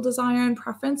sexual desire and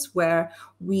preference where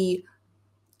we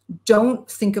don't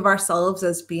think of ourselves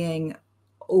as being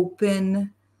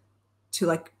open to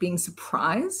like being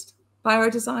surprised by our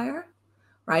desire,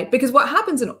 right? Because what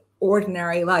happens in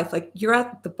ordinary life, like you're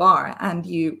at the bar and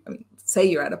say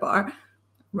you're at a bar,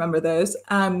 remember those,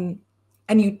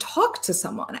 and you talk to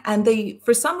someone and they,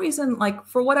 for some reason, like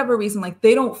for whatever reason, like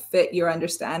they don't fit your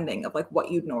understanding of like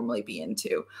what you'd normally be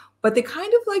into, but they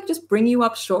kind of like just bring you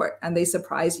up short and they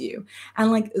surprise you.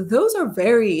 And like, those are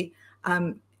very,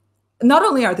 not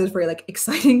only are those very like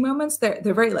exciting moments, they're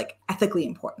very like ethically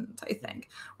important, I think,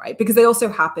 right? Because they also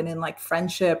happen in like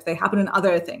friendship, they happen in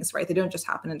other things, right? They don't just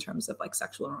happen in terms of like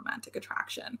sexual and romantic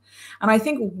attraction. And I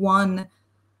think one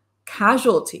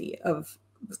casualty of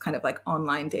this kind of like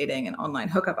online dating and online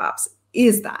hookup apps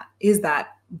is that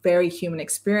very human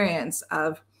experience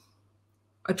of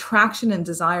attraction and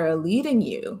desire leading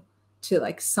you to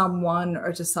like someone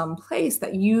or to some place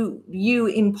that you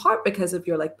in part because of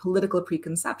your like political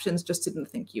preconceptions just didn't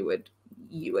think you would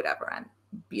ever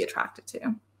be attracted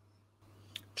to.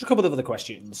 Just a couple of other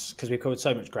questions, because we've covered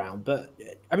so much ground. But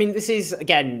I mean, this is,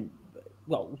 again,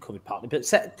 well, we covered partly, but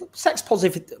sex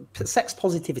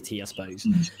positivity, I suppose.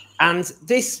 And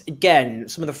this, again,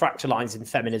 some of the fracture lines in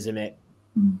feminism, it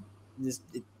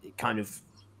kind of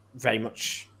very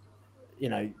much, you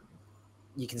know,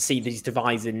 you can see these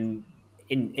divides in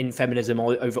feminism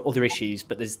over other issues,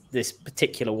 but there's this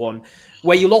particular one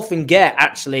where you'll often get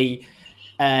actually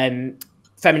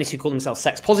feminists who call themselves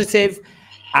sex positive,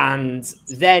 and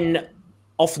then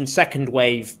often second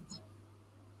wave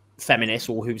feminists,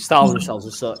 or who style themselves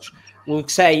as such, will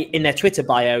say in their Twitter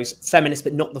bios, feminist,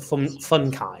 but not the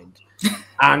fun kind.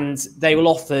 And they will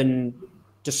often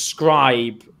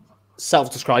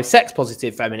self-describe sex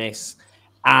positive feminists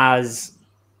as,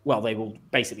 well, they will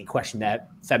basically question their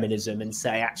feminism and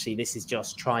say, actually, this is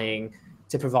just trying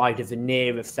to provide a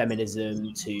veneer of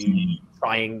feminism to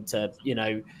trying to, you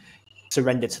know,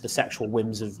 surrender to the sexual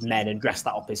whims of men and dress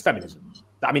that up as feminism.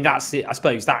 I mean, that's it. I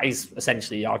suppose that is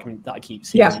essentially the argument that I keep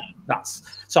seeing. Yeah.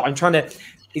 So I'm trying to,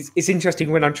 it's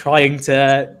interesting when I'm trying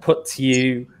to put to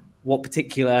you what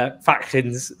particular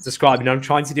factions describe, and I'm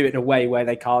trying to do it in a way where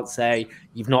they can't say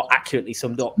you've not accurately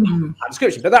summed up that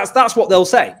description. But that's what they'll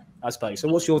say, I suppose. So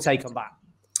what's your take on that?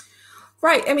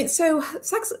 Right. I mean, so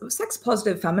sex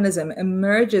positive feminism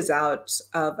emerges out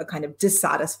of a kind of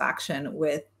dissatisfaction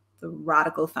with the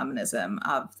radical feminism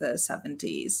of the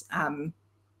 70s.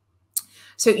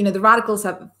 So, you know, the radical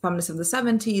feminists of the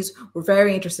 70s were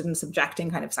very interested in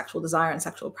subjecting kind of sexual desire and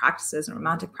sexual practices and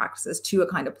romantic practices to a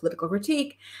kind of political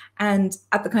critique. And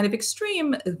at the kind of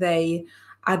extreme, they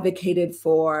advocated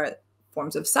for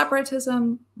forms of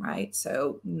separatism, right?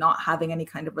 So not having any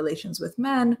kind of relations with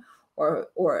men,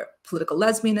 or political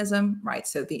lesbianism, right?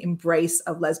 So the embrace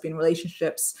of lesbian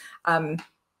relationships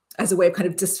as a way of kind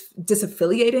of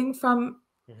disaffiliating from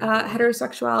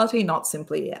heterosexuality, not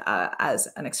simply as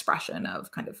an expression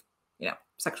of kind of, you know,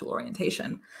 sexual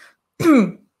orientation.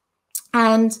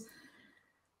 and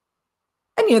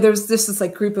you know, there's this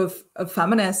like group of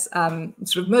feminists,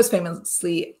 sort of most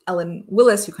famously Ellen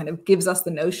Willis, who kind of gives us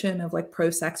the notion of like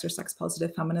pro-sex or sex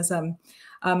positive feminism,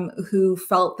 who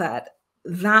felt that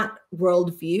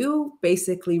worldview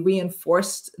basically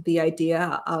reinforced the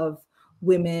idea of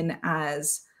women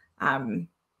as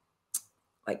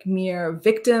like mere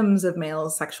victims of male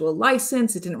sexual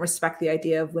license. It didn't respect the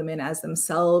idea of women as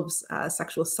themselves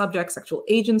sexual subjects, sexual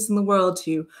agents in the world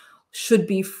who should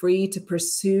be free to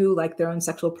pursue like their own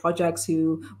sexual projects,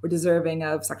 who were deserving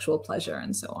of sexual pleasure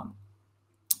and so on.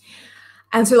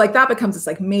 And so like that becomes this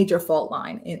like major fault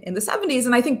line in the 70s.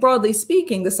 And I think broadly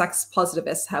speaking, the sex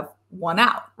positivists have won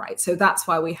out, right? So that's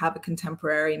why we have a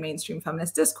contemporary mainstream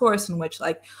feminist discourse in which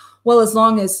like, well, as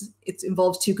long as it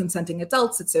involves two consenting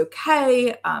adults, it's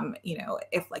okay. You know,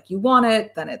 if like you want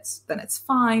it, then it's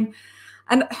fine.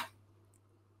 And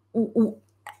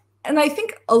I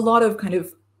think a lot of kind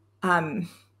of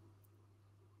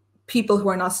people who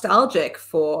are nostalgic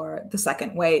for the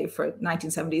second wave, for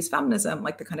 1970s feminism,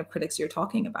 like the kind of critics you're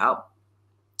talking about,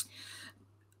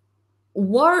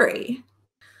 worry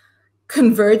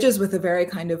converges with a very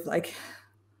kind of like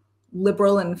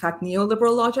liberal and in fact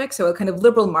neoliberal logic. So a kind of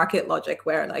liberal market logic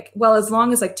where like, well, as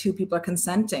long as like two people are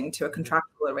consenting to a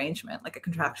contractual arrangement, like a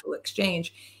contractual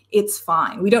exchange, it's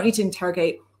fine. We don't need to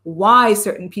interrogate why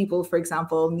certain people, for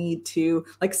example, need to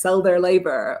like sell their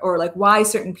labor, or like why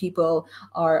certain people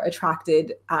are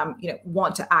attracted, you know,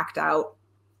 want to act out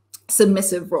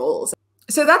submissive roles.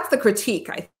 So that's the critique,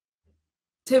 I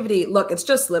think. Look, it's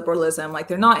just liberalism. Like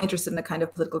they're not interested in a kind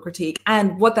of political critique.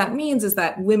 And what that means is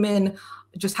that women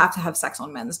just have to have sex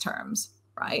on men's terms,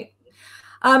 right?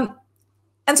 And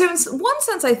so in one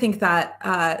sense, I think that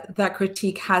that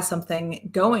critique has something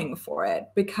going for it,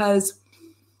 because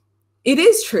it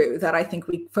is true that I think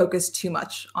we focus too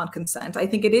much on consent. I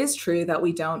think it is true that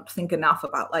we don't think enough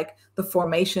about like the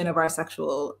formation of our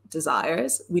sexual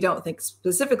desires. We don't think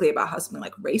specifically about how something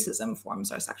like racism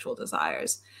forms our sexual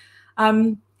desires.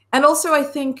 And also I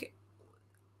think,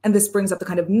 and this brings up the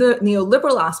kind of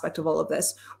neoliberal aspect of all of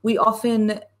this, we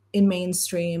often in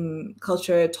mainstream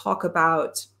culture talk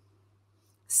about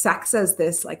sex as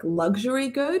this like luxury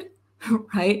good,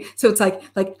 right? So it's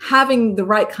like having the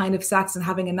right kind of sex and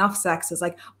having enough sex is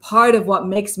like part of what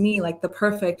makes me like the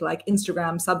perfect like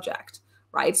Instagram subject,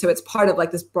 right? So it's part of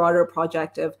like this broader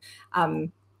project of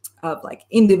like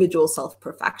individual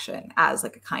self-perfection as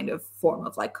like a kind of form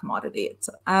of like commodity. It's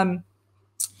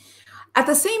at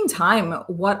the same time,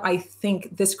 what I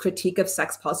think this critique of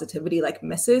sex positivity like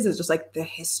misses is just like the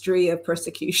history of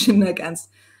persecution against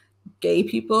gay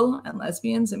people and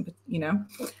lesbians, and you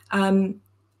know,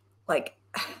 like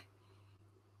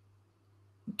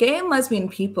gay and lesbian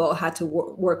people had to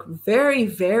work very,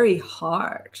 very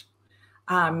hard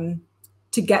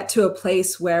to get to a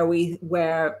place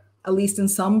where at least in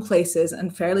some places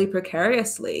and fairly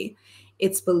precariously,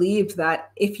 it's believed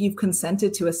that if you've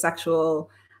consented to a sexual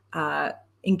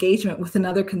engagement with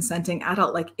another consenting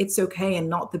adult, like it's okay and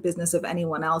not the business of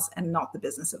anyone else and not the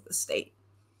business of the state.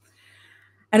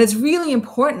 And it's really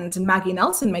important, and Maggie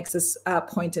Nelson makes this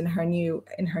point in her new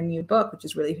book, which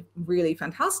is really, really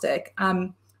fantastic,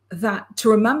 that to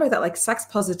remember that like sex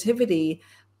positivity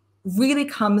really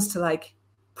comes to like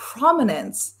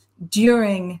prominence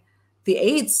during the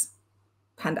AIDS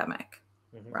pandemic,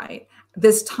 right?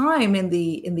 This time in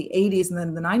the 80s and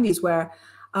then the 90s where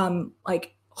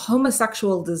like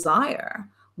homosexual desire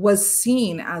was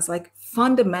seen as like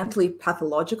fundamentally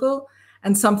pathological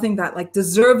and something that like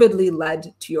deservedly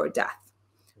led to your death,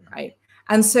 right?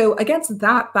 And so against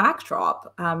that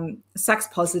backdrop, sex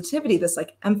positivity, this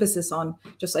like emphasis on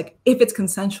just like, if it's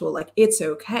consensual, like it's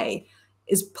okay,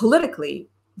 is politically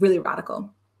really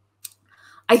radical.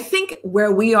 I think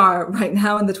where we are right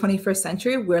now in the 21st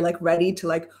century, we're like ready to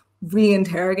like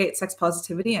reinterrogate sex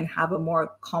positivity and have a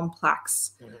more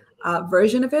complex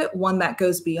version of it, one that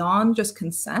goes beyond just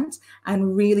consent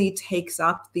and really takes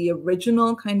up the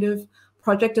original kind of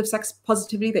project of sex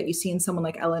positivity that you see in someone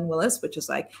like Ellen Willis, which is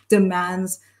like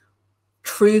demands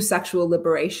true sexual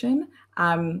liberation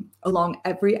along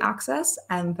every axis,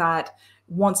 and that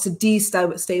wants to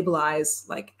destabilize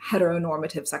like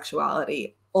heteronormative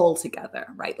sexuality altogether,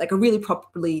 right? Like a really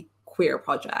properly queer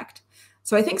project.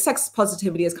 So I think sex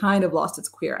positivity has kind of lost its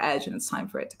queer edge and it's time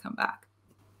for it to come back.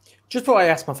 Just before I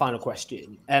ask my final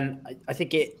question, I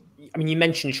think I mean, you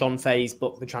mentioned Sean Fay's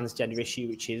book, The Transgender Issue,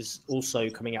 which is also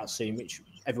coming out soon, which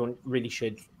everyone really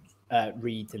should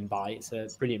read and buy. It's a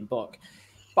brilliant book.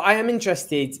 But I am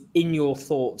interested in your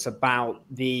thoughts about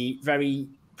the very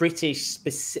British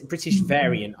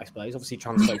variant, I suppose. Obviously,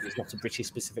 transphobia is not a British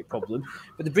specific problem,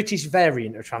 but the British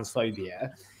variant of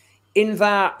transphobia, in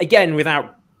that, again,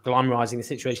 without glamorizing the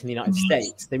situation in the United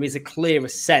States, there is a clearer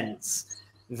sense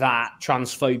that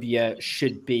transphobia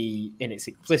should be, in its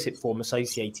explicit form,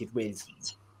 associated with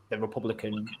the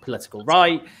Republican political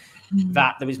right,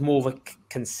 that there is more of a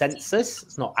consensus.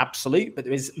 It's not absolute, but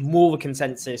there is more of a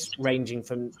consensus ranging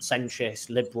from centrist,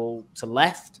 liberal to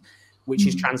left, which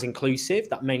is trans-inclusive,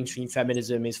 that mainstream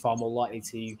feminism is far more likely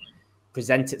to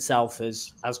present itself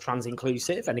as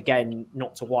trans-inclusive. And again,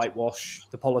 not to whitewash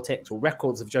the politics or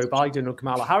records of Joe Biden or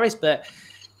Kamala Harris, but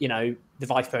you know, the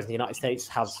vice president of the United States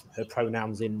has her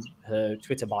pronouns in her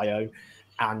Twitter bio.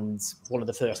 And one of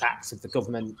the first acts of the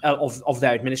government, of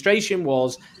their administration,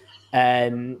 was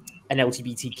an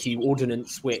LGBTQ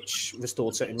ordinance which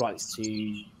restored certain rights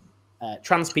to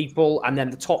trans people. And then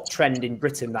the top trend in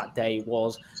Britain that day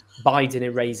was Biden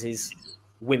erases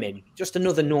women. Just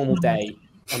another normal day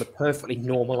on a perfectly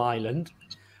normal island.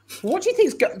 What do you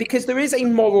think? Because there is a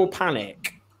moral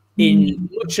panic in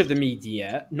much of the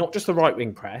media, not just the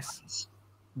right-wing press,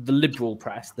 the liberal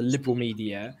press, the liberal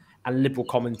media, and liberal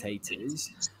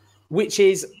commentators, which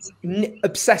is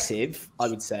obsessive, I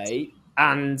would say,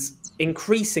 and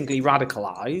increasingly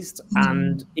radicalized.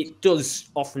 And it does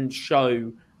often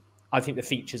show, I think, the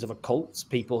features of a cult,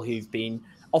 people who've been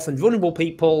often vulnerable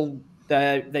people.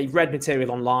 They've read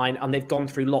material online and they've gone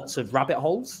through lots of rabbit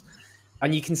holes.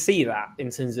 And you can see that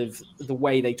in terms of the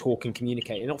way they talk and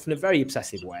communicate, and often a very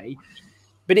obsessive way.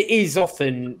 But it is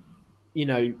often, you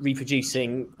know,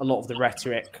 reproducing a lot of the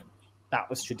rhetoric that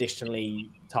was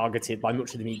traditionally targeted by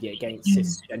much of the media against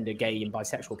cisgender, gay, and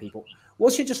bisexual people.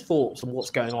 What's your just thoughts on what's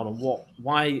going on and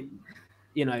why,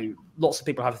 you know, lots of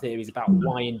people have theories about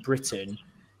why in Britain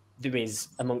there is,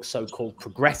 amongst so-called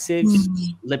progressives,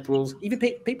 liberals, even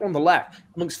people on the left,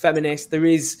 amongst feminists, there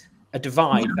is a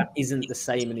divide that isn't the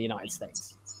same in the United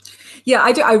States. Yeah,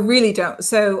 I do. I really don't.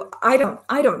 So I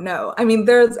don't know. I mean,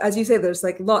 there's, as you say, there's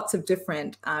like lots of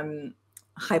different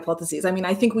hypotheses. I mean,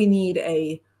 I think we need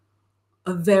a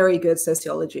very good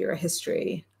sociology or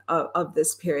history of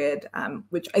this period,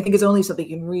 which I think is only something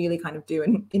you can really kind of do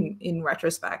in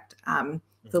retrospect,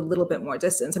 with a little bit more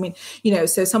distance. I mean, you know,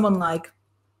 so someone like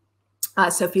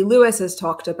Sophie Lewis has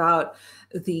talked about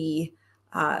the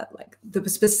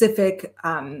specific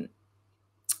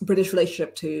British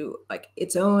relationship to like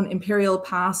its own imperial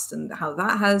past and how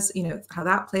that has, you know, how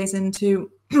that plays into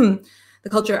the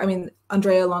culture. I mean,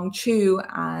 Andrea Long Chu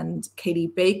and Katie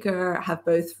Baker have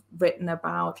both written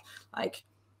about like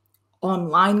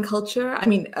online culture. I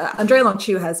mean, Andrea Long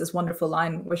Chu has this wonderful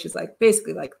line where she's like,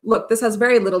 basically like, look, this has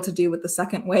very little to do with the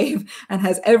second wave and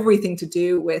has everything to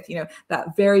do with, you know,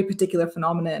 that very particular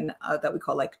phenomenon that we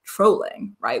call like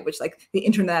trolling, right? Which like the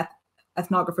internet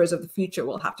ethnographers of the future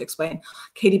will have to explain.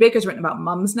 Katie Baker's written about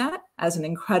Mumsnet as an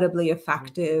incredibly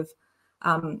effective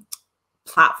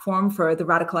platform for the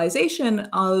radicalization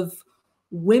of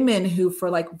women who, for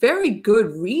like very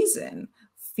good reason,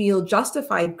 feel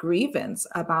justified grievance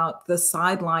about the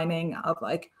sidelining of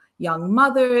like young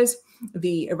mothers,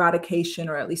 the eradication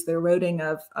or at least the eroding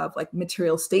of like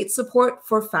material state support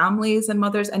for families and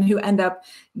mothers, and who end up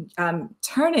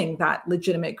turning that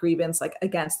legitimate grievance like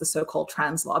against the so-called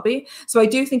trans lobby. So I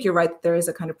do think you're right that there is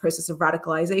a kind of process of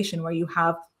radicalization where you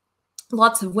have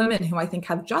lots of women who I think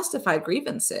have justified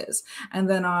grievances and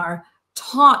then are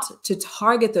taught to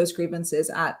target those grievances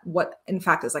at what in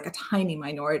fact is like a tiny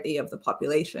minority of the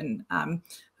population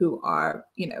who are,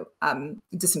 you know,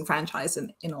 disenfranchised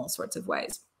in all sorts of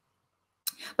ways.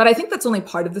 But I think that's only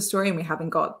part of the story, and we haven't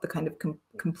got the kind of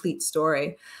complete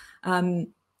story.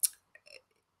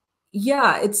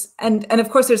 Yeah, it's and of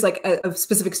course there's like a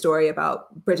specific story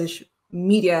about British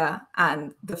media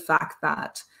and the fact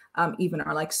that even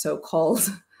our like so-called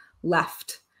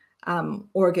left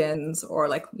organs, or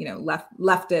like, you know,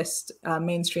 leftist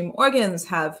mainstream organs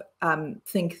have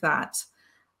think that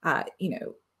you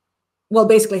know, well,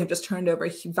 basically have just turned over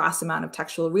a vast amount of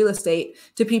textual real estate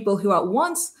to people who at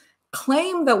once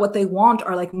claim that what they want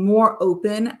are like more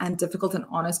open and difficult and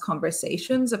honest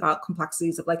conversations about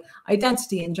complexities of like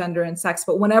identity and gender and sex.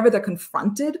 But whenever they're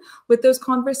confronted with those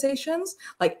conversations,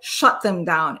 like shut them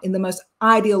down in the most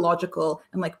ideological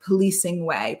and like policing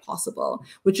way possible,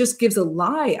 which just gives a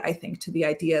lie, I think, to the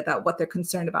idea that what they're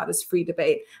concerned about is free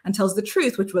debate, and tells the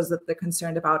truth, which was that they're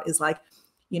concerned about is like,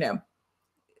 you know,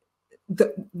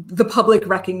 the public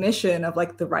recognition of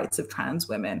like the rights of trans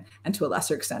women, and to a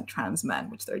lesser extent trans men,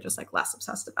 which they're just like less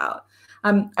obsessed about.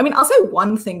 I mean, I'll say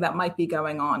one thing that might be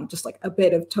going on, just like a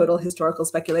bit of total historical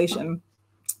speculation.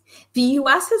 The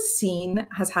US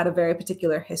has had a very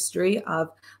particular history of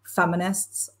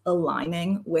feminists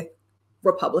aligning with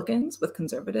Republicans, with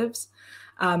conservatives,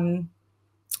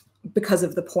 because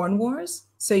of the porn wars.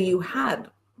 So you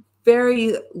had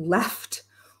very left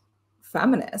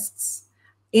feminists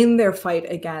in their fight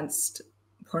against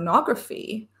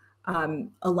pornography,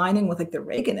 aligning with like the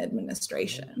Reagan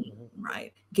administration,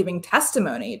 right? Giving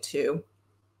testimony to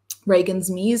Reagan's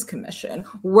Mies Commission,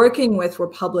 working with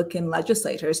Republican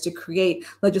legislators to create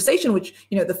legislation, which,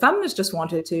 you know, the feminists just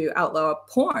wanted to outlaw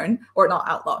porn, or not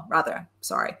outlaw, rather,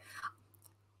 sorry,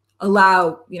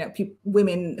 allow, you know,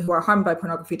 women who are harmed by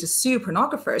pornography to sue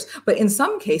pornographers. But in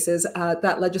some cases,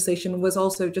 that legislation was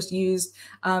also just used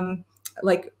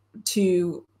like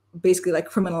to basically like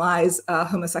criminalize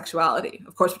homosexuality,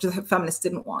 of course, which the feminists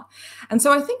didn't want. And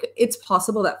so I think it's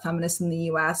possible that feminists in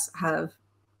the US have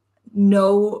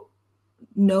know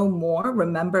more,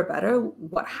 remember better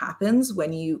what happens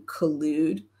when you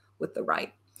collude with the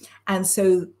right. And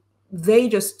so they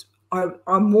just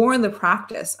are more in the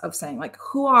practice of saying like,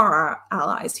 who are our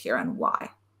allies here and why?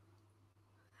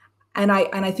 And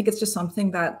I think it's just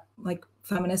something that like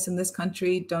feminists in this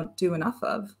country don't do enough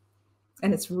of.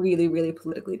 And it's really, really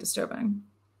politically disturbing.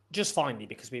 Just finally,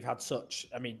 because we've had such,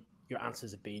 I mean, your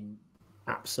answers have been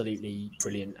absolutely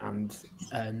brilliant,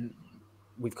 and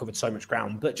we've covered so much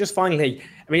ground. But just finally,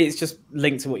 I mean, it's just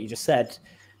linked to what you just said.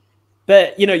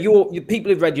 But, you know, your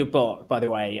people who've read your book, by the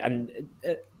way, and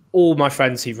all my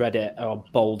friends who've read it are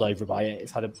bowled over by it.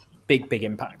 It's had a big, big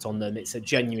impact on them. It's a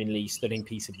genuinely stunning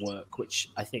piece of work, which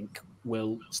I think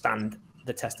will stand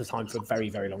the test of time for a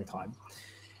very, very long time.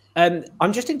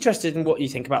 I'm just interested in what you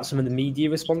think about some of the media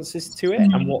responses to it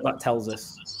and what that tells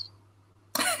us.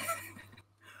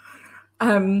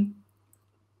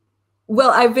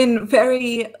 Well, I've been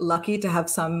very lucky to have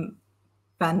some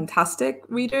fantastic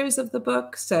readers of the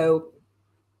book. So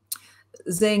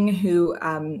Zing, who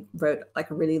wrote like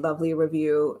a really lovely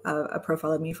review, a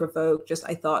profile of me for Vogue, just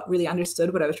I thought really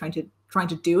understood what I was trying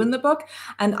to do in the book.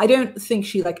 And I don't think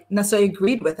she like necessarily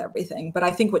agreed with everything, but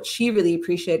I think what she really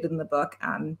appreciated in the book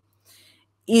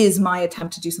is my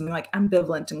attempt to do something like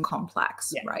ambivalent and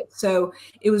complex, right? So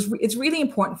it's really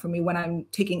important for me when I'm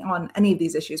taking on any of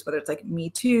these issues, whether it's like Me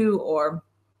Too or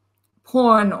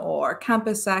porn or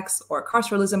campus sex or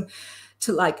carceralism,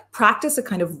 to like practice a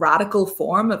kind of radical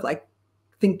form of like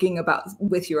thinking about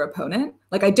with your opponent.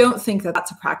 Like, I don't think that that's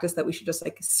a practice that we should just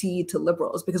like cede to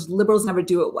liberals, because liberals never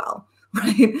do it well,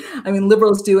 right? I mean,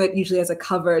 liberals do it usually as a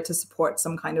cover to support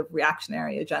some kind of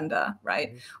reactionary agenda,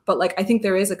 right? But like, I think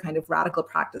there is a kind of radical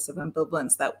practice of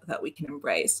ambivalence that we can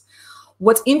embrace.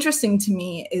 What's interesting to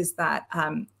me is that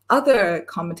other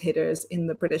commentators in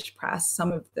the British press,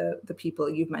 some of the people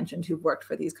you've mentioned who've worked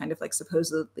for these kind of like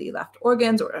supposedly left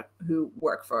organs, or who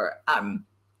work for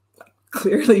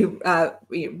clearly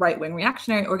right-wing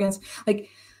reactionary organs, like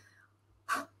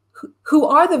who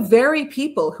are the very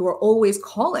people who are always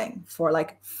calling for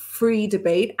like free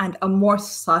debate and a more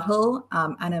subtle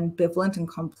and ambivalent and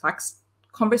complex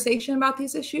conversation about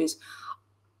these issues,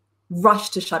 rush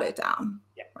to shut it down.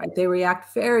 Yeah. Right? They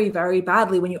react very, very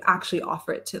badly when you actually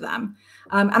offer it to them.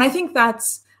 And I think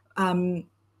that's, I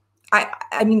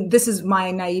mean, this is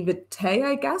my naivete,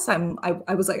 I guess. I'm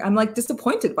like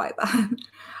disappointed by that.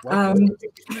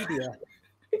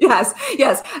 Yes.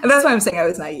 And that's why I'm saying I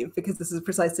was naive, because this is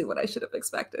precisely what I should have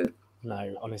expected.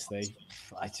 No, honestly,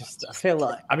 I feel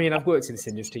like, I mean, I've worked in this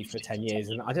industry for 10 years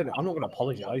and I'm not going to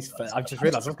apologize. I've just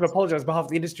realized I'm going to apologize on behalf of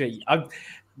the industry. I'm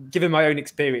given my own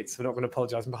experience. I'm not going to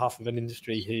apologize on behalf of an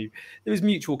industry who there was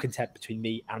mutual contempt between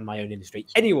me and my own industry.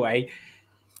 Anyway,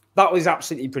 that was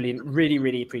absolutely brilliant. Really,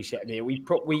 really appreciate it.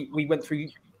 We went through,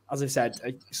 as I've said,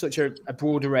 such a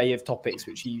broad array of topics,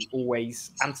 which you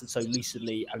always answered so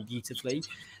lucidly and beautifully.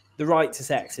 The Right to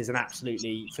Sex is an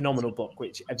absolutely phenomenal book,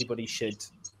 which everybody should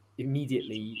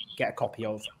immediately get a copy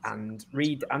of and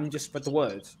read and just spread the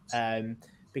word,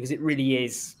 because it really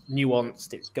is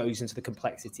nuanced. It goes into the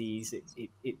complexities.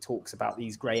 It talks about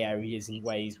these grey areas in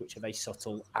ways which are very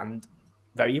subtle and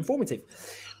very informative.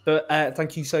 But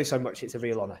thank you so much. It's a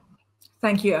real honour.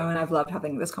 Thank you, Owen. I've loved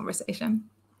having this conversation.